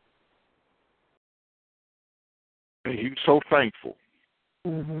 And you're so thankful.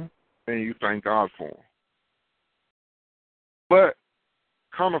 And you thank God for them. But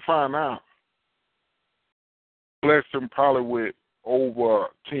come to find out, blessed them probably with over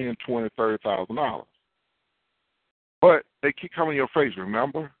 $10,000, $20,000, $30,000. But they keep coming in your face.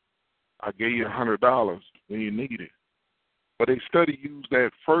 Remember, I gave you $100 when you needed it. But they use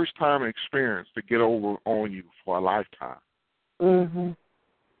that first-time experience to get over on you for a lifetime.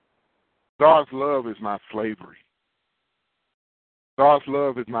 God's love is not slavery. God's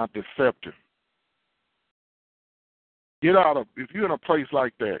love is not deceptive. Get out of if you're in a place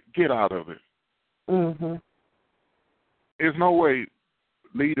like that, get out of it. There's no way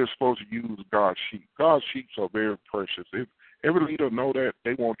leaders supposed to use God's sheep. God's sheep are very precious. If every leader know that,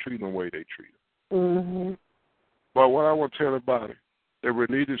 they won't treat them the way they treat them. But what I want to tell everybody, the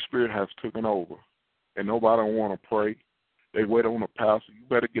religious spirit has taken over, and nobody want to pray. They wait on the pastor. You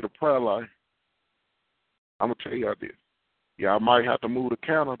better get a prayer life. I'm going to tell you this. Yeah, I might have to move to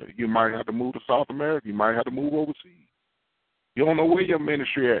Canada. You might have to move to South America. You might have to move overseas. You don't know where your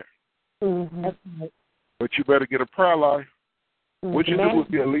ministry at. But you better get a prayer life. What you do if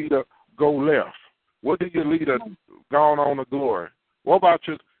your leader go left? What did your leader gone on to glory? What about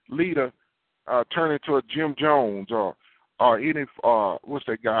your leader turn into a Jim Jones or any what's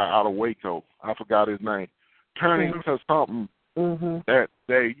that guy out of Waco? I forgot his name. Turning into something that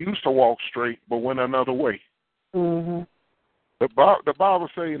they used to walk straight but went another way. The Bible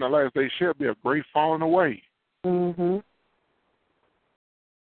says in the last days shall be a great falling away.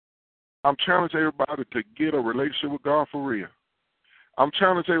 I'm challenging everybody to get a relationship with God for real. I'm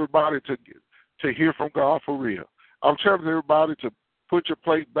challenging everybody to hear from God for real. I'm challenging everybody to put your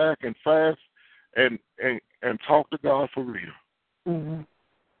plate back and fast and talk to God for real.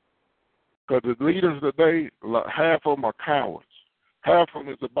 Because the leaders today, half of them are cowards. Half of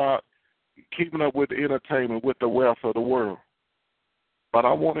them is about keeping up with the entertainment, with the wealth of the world. But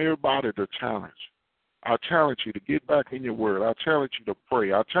I want everybody to challenge. I challenge you to get back in your word. I challenge you to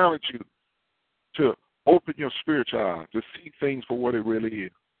pray. I challenge you to open your spiritual eyes to see things for what it really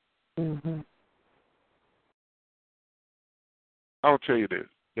is. Mm-hmm. I'll tell you this.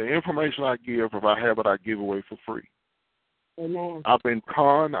 The information I give, if I have it, I give away for free. Amen. I've been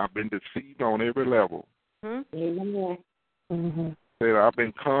conned. I've been deceived on every level. Amen. Mm-hmm. I've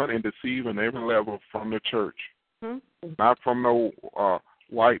been conned and deceived on every level from the church. Mm-hmm. Not from no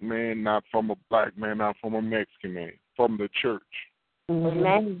white man, not from a black man, not from a Mexican man, from the church.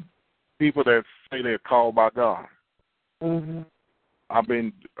 Amen. People that say they're called by God. Mm-hmm. I've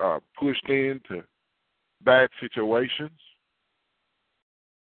been pushed into bad situations.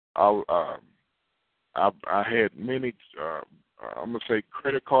 I had many, I'm going to say,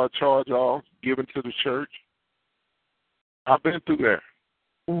 credit card charge-offs given to the church. I've been through that.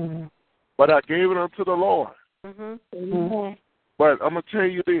 Mm-hmm. But I gave it unto the Lord. Mm-hmm. Mm-hmm. But I'm going to tell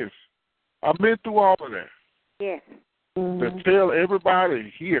you this. I've been through all of that. Yes. To tell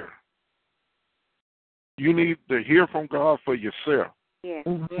everybody here, you need to hear from God for yourself. Yes.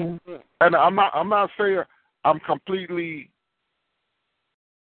 Mm-hmm. And I'm not saying I'm completely.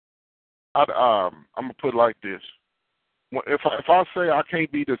 I'm gonna put it like this: if I say I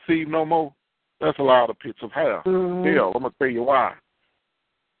can't be deceived no more, that's a lot of pits of hell. Hell, I'm gonna tell you why.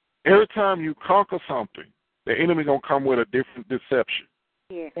 Every time you conquer something, the enemy gonna come with a different deception.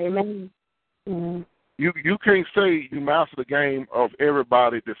 Yes. Amen. Mm-hmm. You can't say you master the game of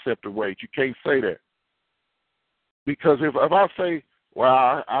everybody's deceptive ways. You can't say that. Because if I say,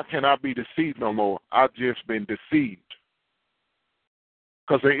 well, I cannot be deceived no more, I've just been deceived.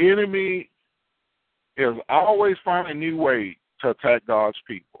 Because the enemy is always finding new ways to attack God's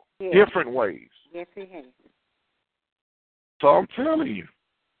people. Yes. Different ways. Yes, he has. So I'm telling you,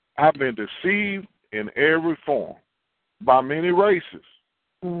 I've been deceived in every form by many races.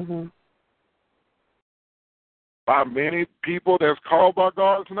 Mm-hmm. By many people that's called by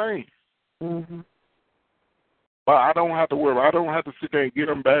God's name. Mm-hmm. But I don't have to worry. I don't have to sit there and get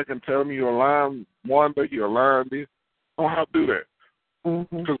them back and tell them you're lying wonder, you're lying this. I don't have to do that.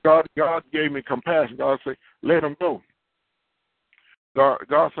 Because God gave me compassion. God said, let them go.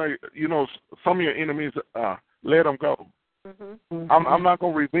 God said, some of your enemies, let them go. Mm-hmm. I'm not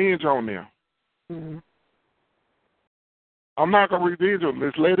going to revenge on them. Mm-hmm. I'm not going to revenge on them.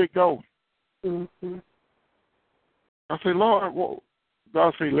 Let's let it go. Mm-hmm. I say, Lord, well,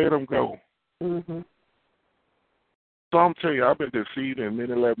 God said, let them go. Mm-hmm. So I'm telling you, I've been deceived, and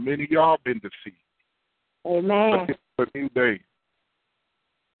many of y'all been deceived. Amen. But it's a new day.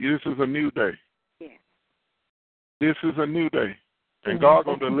 This is a new day. Yeah. This is a new day. And God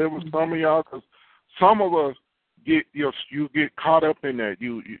going to deliver some of y'all, because some of us you get caught up in that.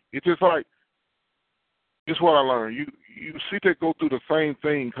 It's just like, this is what I learned. You sit there go through the same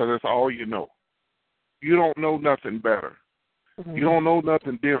thing because that's all you know. You don't know nothing better. Mm-hmm. You don't know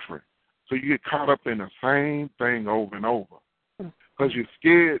nothing different. So you get caught up in the same thing over and over because you're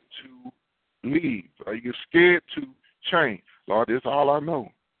scared to leave or you're scared to change. Lord, this is all I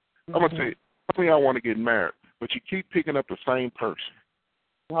know. Mm-hmm. I'm going to say, some of y'all want to get married, but you keep picking up the same person.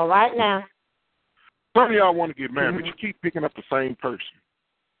 All right now. Some of y'all want to get married, but you keep picking up the same person.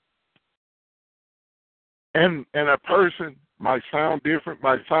 And a person might sound different,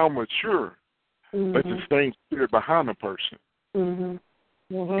 might sound mature, but the same spirit behind the person. Mm-hmm.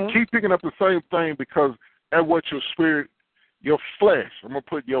 Mm-hmm. You keep picking up the same thing because that's what your spirit, your flesh, I'm going to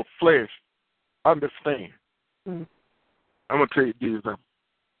put your flesh, understand. Mm-hmm. I'm going to tell you this.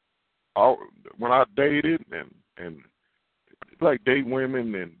 When I dated and like date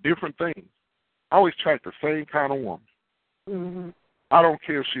women and different things, I always track the same kind of woman. Mm-hmm. I don't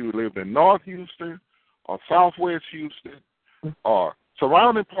care if she lived in North Houston or Southwest Houston or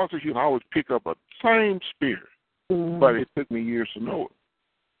surrounding parts of Houston. I always pick up a same spirit, but it took me years to know it.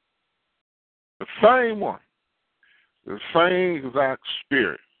 The same one, the same exact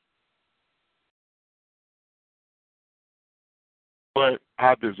spirit. But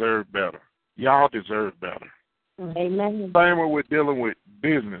I deserve better. Y'all deserve better. Amen. Same way we're dealing with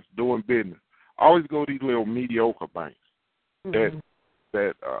business, doing business. I always go to these little mediocre banks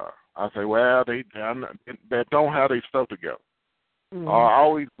that I say, well, they don't have their stuff together. I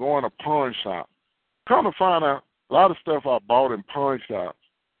always go in a pawn shop. Come to find out, a lot of stuff I bought in pawn shops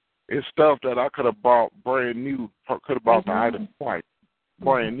is stuff that I could have bought brand new, could have bought the item twice,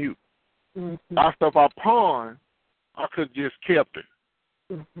 brand new. Mm-hmm. That stuff I pawned, I could have just kept it.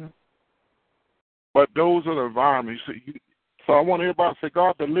 Mm-hmm. But those are the environments. So I want everybody to say,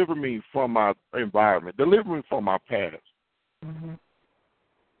 God, deliver me from my environment. Deliver me from my past. Mm-hmm.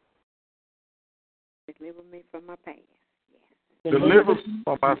 Deliver me from my past. Yes. Deliver me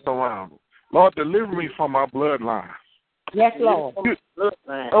from my surroundings. Lord, deliver me from my bloodline. Yes, Lord.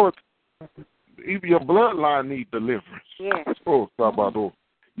 even your bloodline needs deliverance. Yes. Oh, Sabado.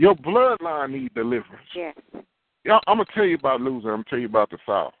 Your bloodline needs deliverance. Yes. Yeah, I'm gonna tell you about Louisiana. I'm gonna tell you about the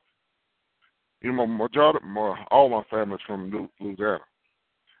South. You know, all my family's from Louisiana,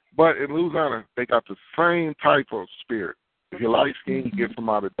 but in Louisiana they got the same type of spirit. If you're light skinned, you get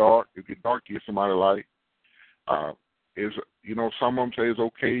somebody dark. If you're dark, you get somebody light. Some of them say it's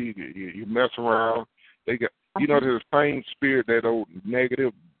okay. You mess around. They got, there's the same spirit, that old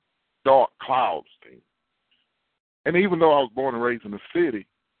negative, dark clouds thing. And even though I was born and raised in the city,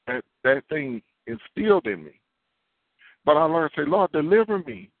 that thing instilled in me. But I learned to say, Lord, deliver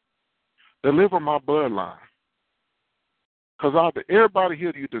me. Deliver my bloodline. Because everybody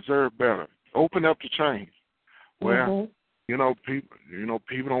here, you deserve better. Open up the chains. Well,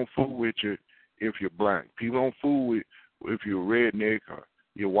 people don't fool with you if you're black. People don't fool with if you're redneck or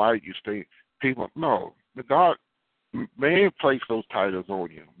you're white, you stay. No. God, man placed those titles on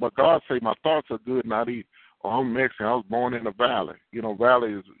you. But God say, my thoughts are good, not evil. Oh, I'm Mexican. I was born in the valley.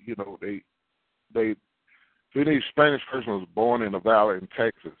 Valley is, if any Spanish person was born in the valley in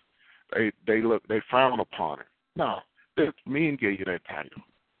Texas, they frown upon it. No, that's men gave you that title.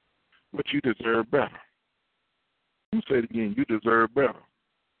 But you deserve better. You say it again, you deserve better.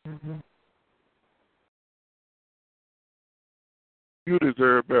 Mm-hmm. You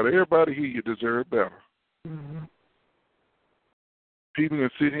deserve better. Everybody here, you deserve better. Mm-hmm. People can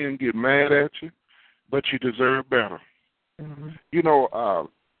sit here and get mad at you, but you deserve better. Mm-hmm.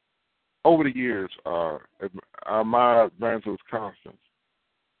 Over the years, I admire Evangelist Constance.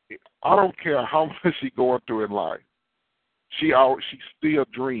 I don't care how much she's going through in life. She still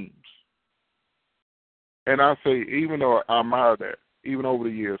dreams. And I say, even though I admire that, even over the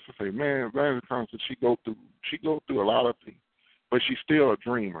years, I say, man, Evangelist Constance, she go through a lot of things, but she's still a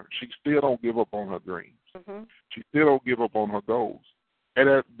dreamer. She still don't give up on her dreams. Mm-hmm. She still don't give up on her goals,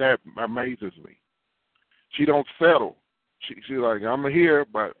 and that amazes me. She don't settle. She's like, I'm here,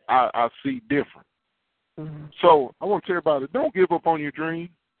 but I see different. Mm-hmm. So I want to tell everybody, don't give up on your dream.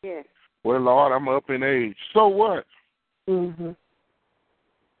 Yes. Well, Lord, I'm up in age. So what? Mm-hmm.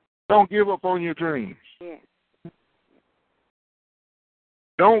 Don't give up on your dreams. Yes.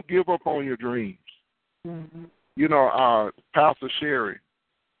 Don't give up on your dreams. Mm-hmm. Pastor Sherry,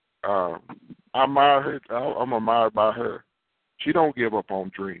 I admire her. I'm admired by her. She don't give up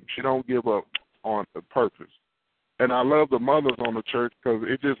on dreams. She don't give up on the purpose. And I love the mothers on the church because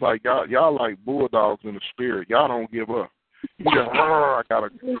it's just like y'all like bulldogs in the spirit. Y'all don't give up. You just,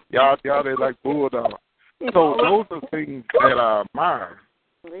 y'all they like bulldogs. So those are things that I admire.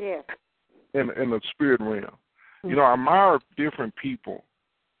 Yeah. In the spirit realm. I admire different people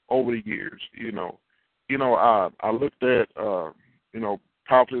over the years. I looked at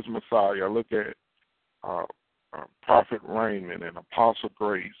Prophetess Messiah. I looked at Prophet Raymond and Apostle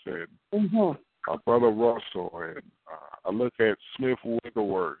Grace and Brother Russell, and I look at Smith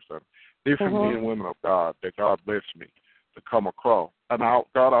Wigglesworth and different men and women of God that God blessed me to come across. And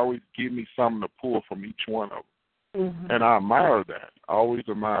God always give me something to pull from each one of them. Mm-hmm. And I admire that. I always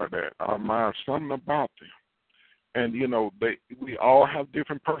admire that. I admire something about them. And, we all have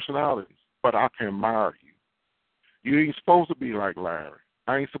different personalities, but I can admire you. You ain't supposed to be like Larry.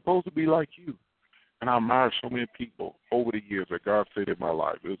 I ain't supposed to be like you. And I admire so many people over the years that God saved in my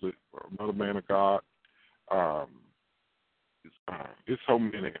life. It was another man of God. It's so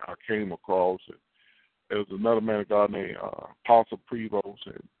many I came across. There was another man of God named Apostle Prevost.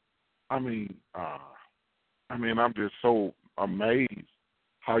 And I'm just so amazed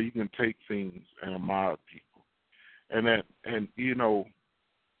how you can take things and admire people. And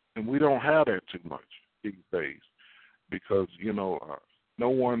we don't have that too much these days because, no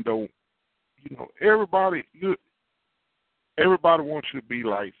one don't, everybody wants you to be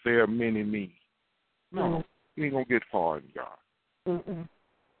like there are many me. No, you ain't going to get far in God. Mm-mm.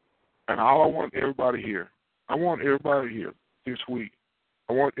 And all I want everybody here this week,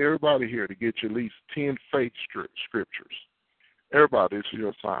 I want everybody here to get you at least 10 faith scriptures. Everybody, this is your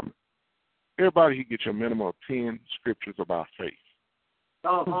assignment. Everybody here get you a minimum of 10 scriptures about faith.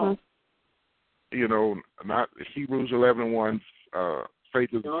 Uh-huh. Not Hebrews 11:1,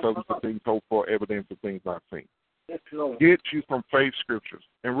 faith is the substance of things hoped for, evidence of things not seen. Get you some faith scriptures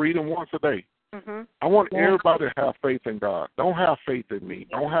and read them once a day. Mm-hmm. I want everybody to have faith in God. Don't have faith in me.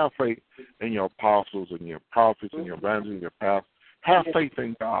 Don't have faith in your apostles and your prophets and your evangelists and your pastors. Have faith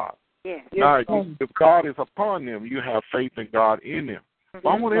in God. Yes. Now, if God is upon them, you have faith in God in them. Mm-hmm.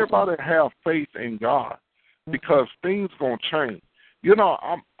 I want everybody to have faith in God because things going to change.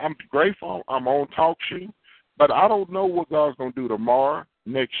 I'm grateful. I'm on Talk Show, but I don't know what God's going to do tomorrow,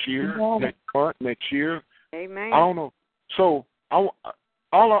 next year, next month, next year. Amen. I don't know. So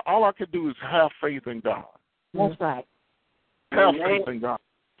all I can do is have faith in God. That's right. Have faith in God.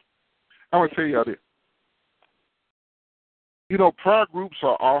 I'm going to tell you this. You know, prayer groups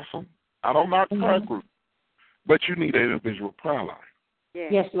are awesome. I don't knock prayer groups, but you need an individual prayer life.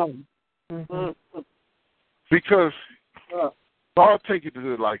 Yes, Lord. Mm-hmm. Because I'll take you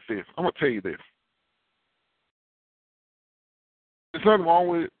to it like this. I'm going to tell you this. There's nothing wrong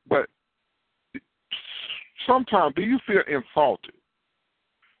with it, but sometimes do you feel insulted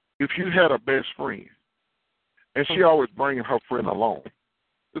if you had a best friend and she always bringing her friend along?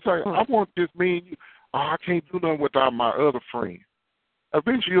 It's like, I want this me and you. Oh, I can't do nothing without my other friend.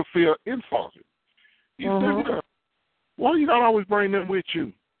 Eventually you'll feel insulted. You say, why you gotta always bring them with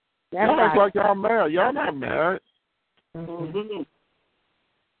you? That's y'all right. act like y'all married. Y'all not married. Mm-hmm.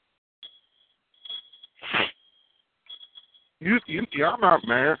 Y'all not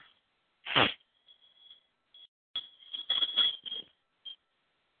married.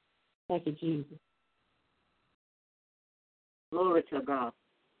 Thank you, Jesus. Glory to God.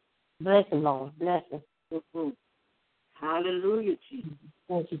 Bless him, Lord. Bless him. Mm-hmm. Hallelujah, Jesus.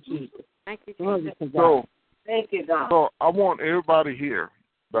 Thank you, Jesus. Thank you, Jesus. So, thank you, God. So I want everybody here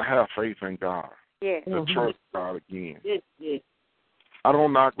to have faith in God. Yes. To trust God again. Yes, yes. I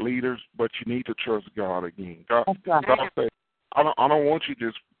don't knock leaders, but you need to trust God again. God said, I don't want you to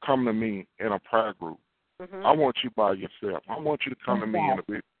just come to me in a prayer group. Mm-hmm. I want you by yourself. I want you to come to me in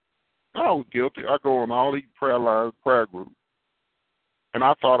a bit. I was guilty. I go on all these prayer lines, prayer groups, and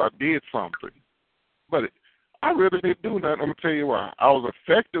I thought I did something. But I really didn't do nothing. I'm going to tell you why. I was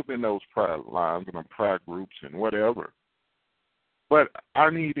effective in those prayer lines and prayer groups and whatever. But I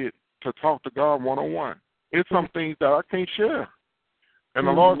needed to talk to God one-on-one. It's some things that I can't share. And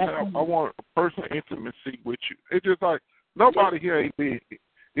the Lord said, I want a personal intimacy with you. It's just like, nobody here ain't been.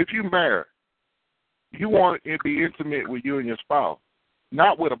 If you married, you want it to be intimate with you and your spouse,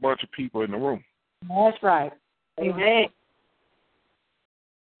 not with a bunch of people in the room. That's right. Amen.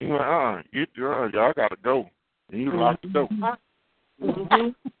 You're like, y'all got to go. And you lock the door. Mm-hmm.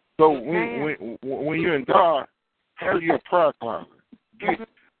 So when you're in God, have your prayer closet.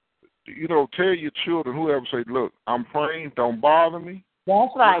 Tell your children, whoever, say, look, I'm praying, don't bother me.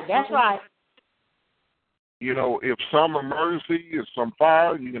 That's right. That's right. If some emergency is some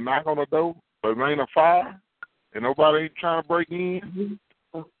fire, you can knock on the door, but it ain't a fire, and nobody ain't trying to break in,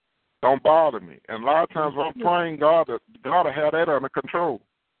 don't bother me. And a lot of times when I'm praying, God will have that under control.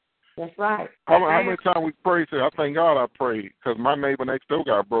 That's right. How many times we pray, say, I thank God I prayed, because my neighbor next door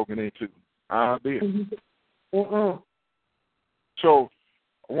got broken into. I did. Mm-hmm. So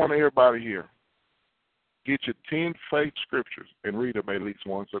I want everybody here, get your 10 faith scriptures and read them at least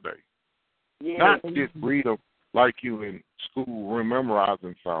once a day. Yeah. Not just read them like you in school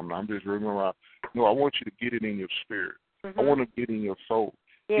memorizing something. I'm just memorizing. No, I want you to get it in your spirit. Mm-hmm. I want to get in your soul.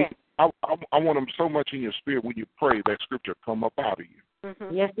 Yeah. I want them so much in your spirit when you pray, that scripture come up out of you.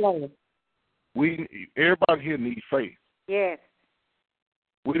 Mm-hmm. Yes, Lord. Everybody here needs faith. Yes.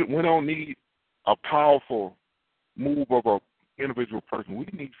 We don't need a powerful move of an individual person. We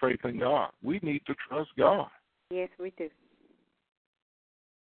need faith in God. We need to trust God. Yes, we do.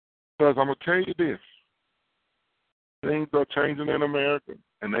 Because I'm going to tell you this. Things are changing in America,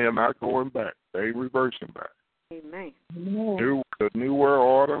 and they are not going back. They're reversing back. Amen. The new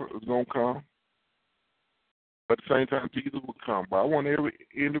world order is going to come. But at the same time, Jesus will come. But I want every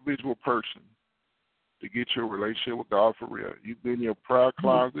individual person to get your relationship with God for real. You get in your prayer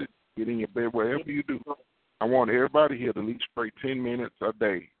closet, get in your bed, whatever you do. I want everybody here to at least pray 10 minutes a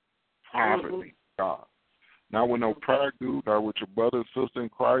day privately to God. Not with no prayer group, not with your brother and sister in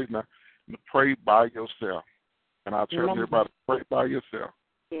Christ. Now, pray by yourself. And I tell everybody, pray by yourself.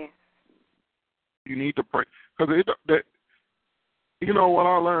 Yeah. You need to pray. Because you know what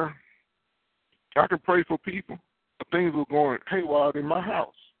I learned? I can pray for people. Things were going haywire in my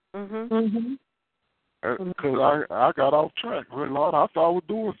house. Mm-hmm. Because I got off track. Lord, I thought I was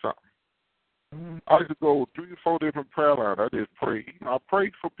doing something. Mm-hmm. I used to go 3 or 4 different prayer lines. I just prayed. I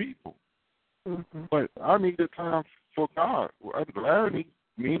prayed for people. Mm-hmm. But I needed time for God.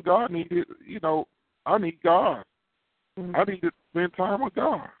 Me and God needed, I need God. Mm-hmm. I need to spend time with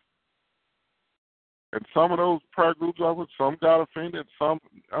God. And some of those prayer groups some got offended,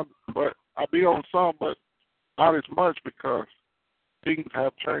 but I be on some, but not as much because things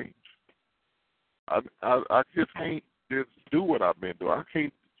have changed. I just can't just do what I've been doing. I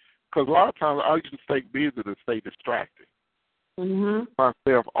can't, because a lot of times I used to stay busy to stay distracted. Mm-hmm.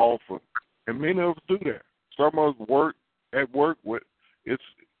 Myself off of, and many of us do that. Some of us work with,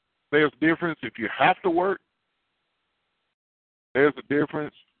 there's a difference if you have to work. There's a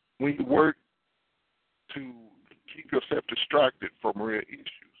difference when you work to keep yourself distracted from real issues.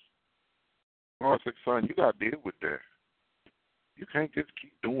 Lord said, son, you got to deal with that. You can't just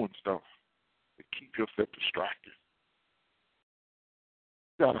keep doing stuff to keep yourself distracted.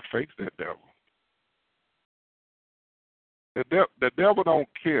 You got to face that devil. The devil don't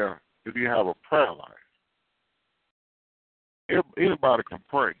care if you have a prayer life. Anybody can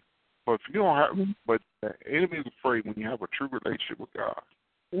pray. But if you don't have, but the enemy is afraid when you have a true relationship with God.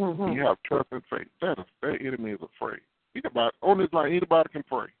 When you have trust and faith, that enemy is afraid. Anybody can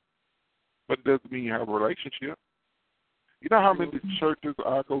pray. But it doesn't mean you have a relationship. You know how many churches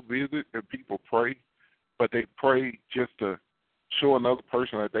I go visit and people pray, but they pray just to show another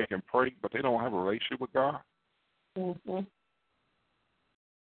person that they can pray, but they don't have a relationship with God?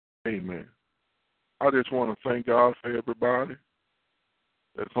 Amen. I just want to thank God for everybody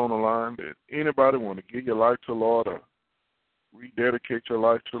that's on the line. That anybody want to give your life to the Lord or rededicate your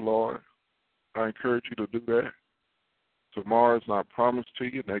life to the Lord, I encourage you to do that. Tomorrow is not promised to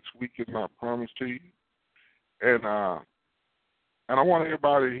you. Next week is not promised to you. And I want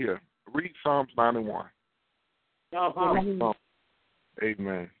everybody here, read Psalms 91.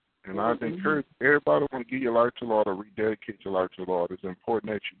 Amen. And I encourage everybody want to give your life to the Lord or rededicate your life to the Lord. It's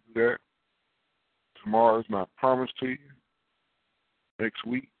important that you do that. Tomorrow is not promised to you. Next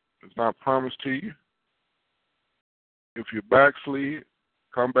week is not promised to you. If you backslid,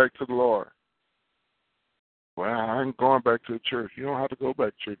 come back to the Lord. Well, I ain't going back to the church. You don't have to go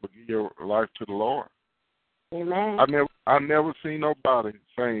back to church, but give your life to the Lord. Amen. I never seen nobody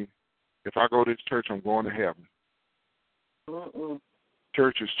saying, if I go to this church, I'm going to heaven.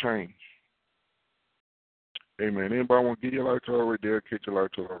 Churches change. Amen. Anybody want to give your life to the Lord, dedicate your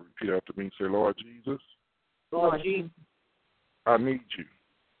life to the Lord? Repeat after me and say, Lord Jesus. Lord Jesus. I need you.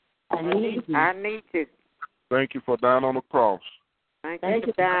 I need you. Thank you for dying on the cross. Thank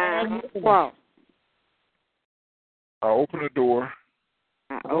you for dying on the cross. I open the door.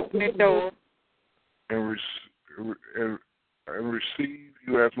 And receive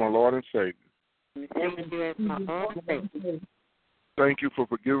you as my Lord and Savior. Thank you for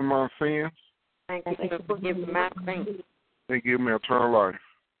forgiving my sins. Thank you for forgiving my sins. And give me eternal life.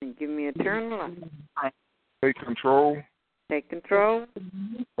 Take control.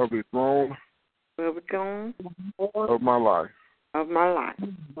 Of the throne. Of my life.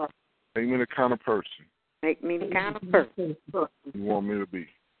 Make me the kind of person. You want me to be.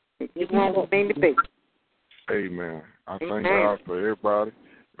 Amen. I thank God for everybody.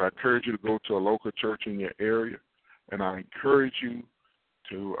 I encourage you to go to a local church in your area, and I encourage you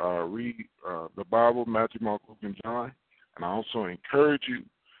to read the Bible, Matthew, Mark, Luke, and John. And I also encourage you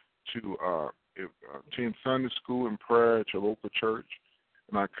to attend Sunday school and prayer at your local church.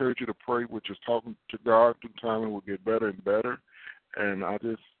 And I encourage you to pray, which is talking to God through time, and will get better and better. And I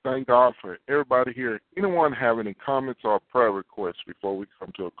just thank God for everybody here. Anyone have any comments or prayer requests before we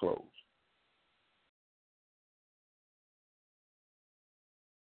come to a close?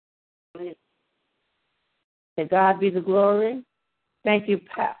 To God be the glory. Thank you,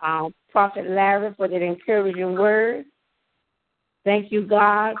 Prophet Larry, for that encouraging word. Thank you,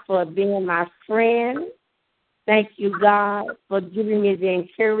 God, for being my friend. Thank you, God, for giving me the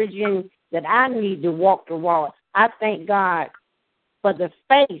encouraging that I need to walk the walk. I thank God for the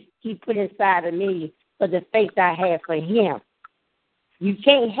faith He put inside of me, for the faith I have for Him. You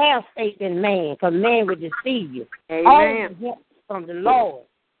can't have faith in man, because man will deceive you. Amen. All from the Lord.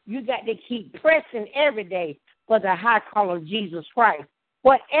 You got to keep pressing every day for the high call of Jesus Christ.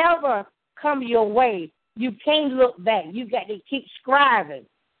 Whatever comes your way, you can't look back. You got to keep striving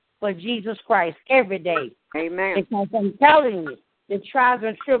for Jesus Christ every day. Amen. Because I'm telling you, the trials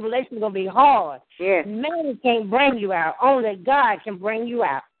and tribulations are going to be hard. Yes. Man can't bring you out. Only God can bring you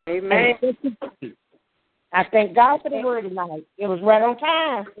out. Amen. I thank God for the word tonight. It was right on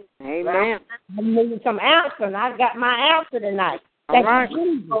time. Amen. I needed some answer, and I got my answer tonight. All right.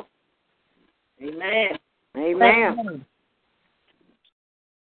 You, Jesus. Amen. Amen.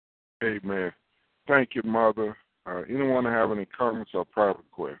 Amen. Thank you, Mother. Anyone have any comments or prayer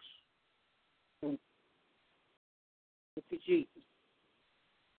requests? Thank you, Jesus.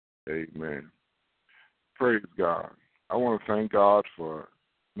 Amen. Praise God. I want to thank God for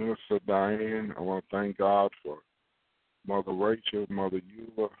Minister Diane. I want to thank God for Mother Rachel, Mother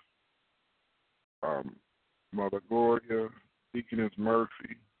Eula, Mother Gloria, Deaconess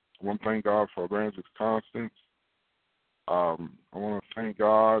Murphy. I want to thank God for Evangelist Constance. I want to thank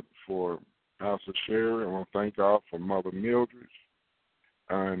God for Pastor Sherry. I want to thank God for Mother Mildred.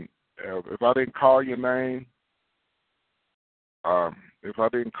 And if I didn't call your name,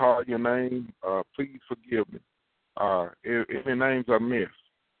 please forgive me. If any names I missed.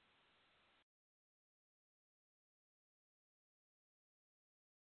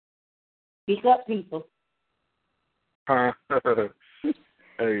 Speak up, people. Amen.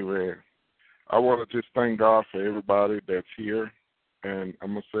 I want to just thank God for everybody that's here. And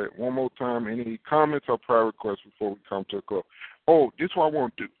I'm going to say it one more time. Any comments or prayer requests before we come to a close? Oh, this is what I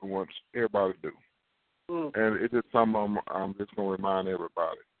want to do. I want everybody to do. And it's just something I'm just going to remind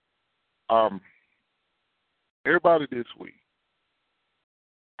everybody. Everybody this week,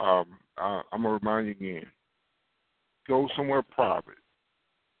 I'm going to remind you again, go somewhere private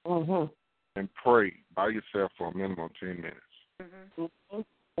and pray by yourself for a minimum of 10 minutes.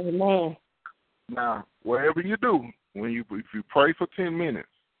 Amen. Now, whatever you do, if you pray for 10 minutes,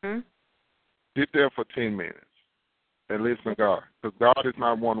 sit there for 10 minutes and listen to God, because God is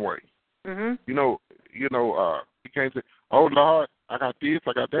not one way. You can't say, "Oh Lord, I got this,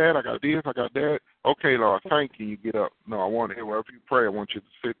 I got that, I got this, I got that." Okay, Lord, thank you. You get up. No, I want to. Wherever you pray, I want you to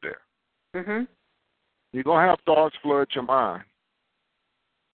sit there. You're gonna have thoughts flood your mind,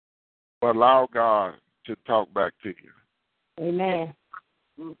 but allow God to talk back to you. Amen.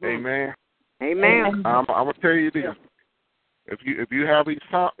 Amen. Amen. I'm gonna tell you this: if you have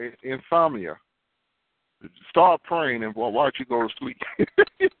insomnia, start praying and watch you go to sleep.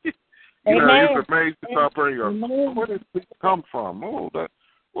 It's amazing to start praying. Where does sleep come from?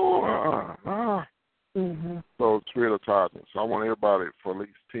 So spirit of tiredness. I want everybody for at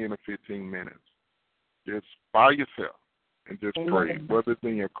least 10 or 15 minutes, just by yourself, and just pray. Whether it's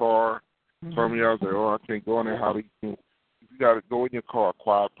in your car, some of y'all say, "Oh, I can't go in there." How do you? You got to go in your car, a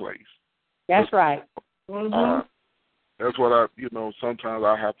quiet place. That's right. That's what sometimes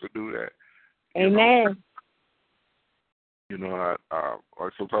I have to do that. Amen. I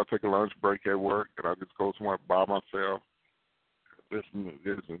sometimes take a lunch break at work, and I just go somewhere by myself. This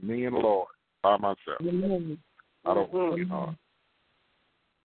is me and the Lord by myself. I don't,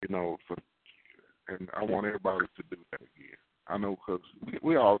 and I want everybody to do that again. I know because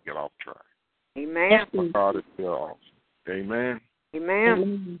we all get off track. Amen. But God is still awesome. Amen.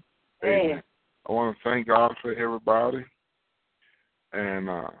 Amen. Amen. I want to thank God for everybody, and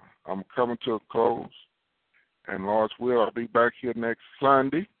I'm coming to a close. And Lord's will, I'll be back here next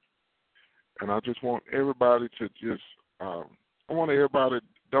Sunday. And I just want everybody to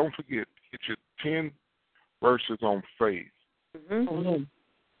don't forget, get your 10 verses on faith.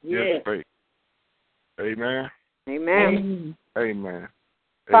 Yes, faith. Amen. Amen. Amen.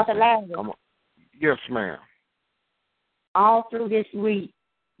 Prophet Larry. Yes, ma'am. All through this week,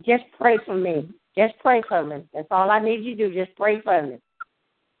 just pray for me. Just pray for me. That's all I need you to do. Just pray for me.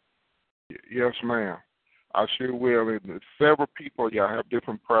 Yes, ma'am. I sure will. And several people, y'all have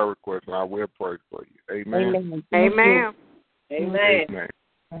different prayer requests, and I will pray for you. Amen. Amen. Amen.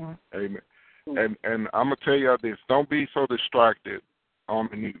 Amen. And I'm going to tell y'all this. Don't be so distracted on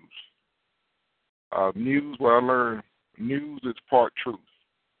the news. News, what I learned, news is part truth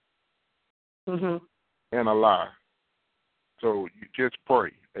and a lie. So you just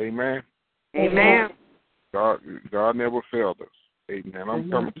pray. Amen. Amen. God never failed us. Amen.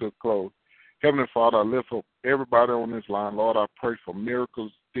 I'm coming to a close. Heavenly Father, I lift up everybody on this line. Lord, I pray for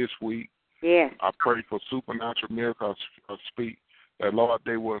miracles this week. Yes. I pray for supernatural miracles. I speak that, Lord,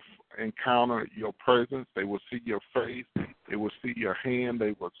 they will encounter your presence. They will see your face. They will see your hand.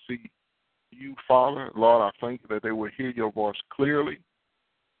 They will see you, Father. Lord, I thank you that they will hear your voice clearly.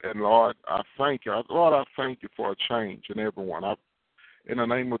 And, Lord, I thank you. Lord, I thank you for a change in everyone. In the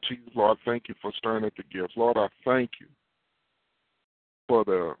name of Jesus, Lord, thank you for stirring up the gifts. Lord, I thank you for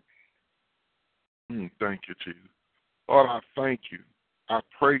the thank you, Jesus. Lord, I thank you. I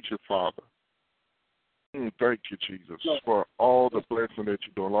praise you, Father. Thank you, Jesus, for all the blessing that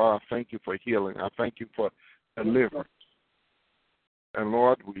you're doing. Lord, I thank you for healing. I thank you for deliverance. And,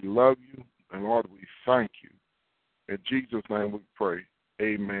 Lord, we love you. And, Lord, we thank you. In Jesus' name we pray.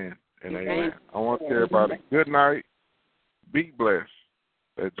 Amen and amen. I want to tell everybody good night. Be blessed.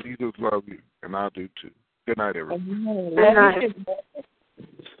 That Jesus loves you, and I do too. Good night, everybody. Good night.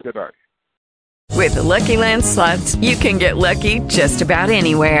 Good night. With the Lucky Land Slots, you can get lucky just about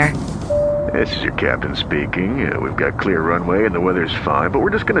anywhere. This is your captain speaking. We've got clear runway and the weather's fine, but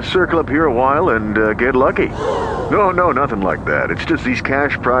we're just going to circle up here a while and get lucky. No, nothing like that. It's just these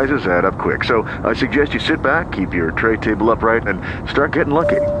cash prizes add up quick. So I suggest you sit back, keep your tray table upright, and start getting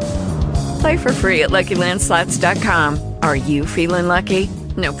lucky. Play for free at LuckyLandSlots.com. Are you feeling lucky?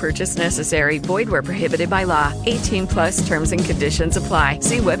 No purchase necessary. Void where prohibited by law. 18+ terms and conditions apply.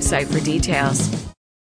 See website for details.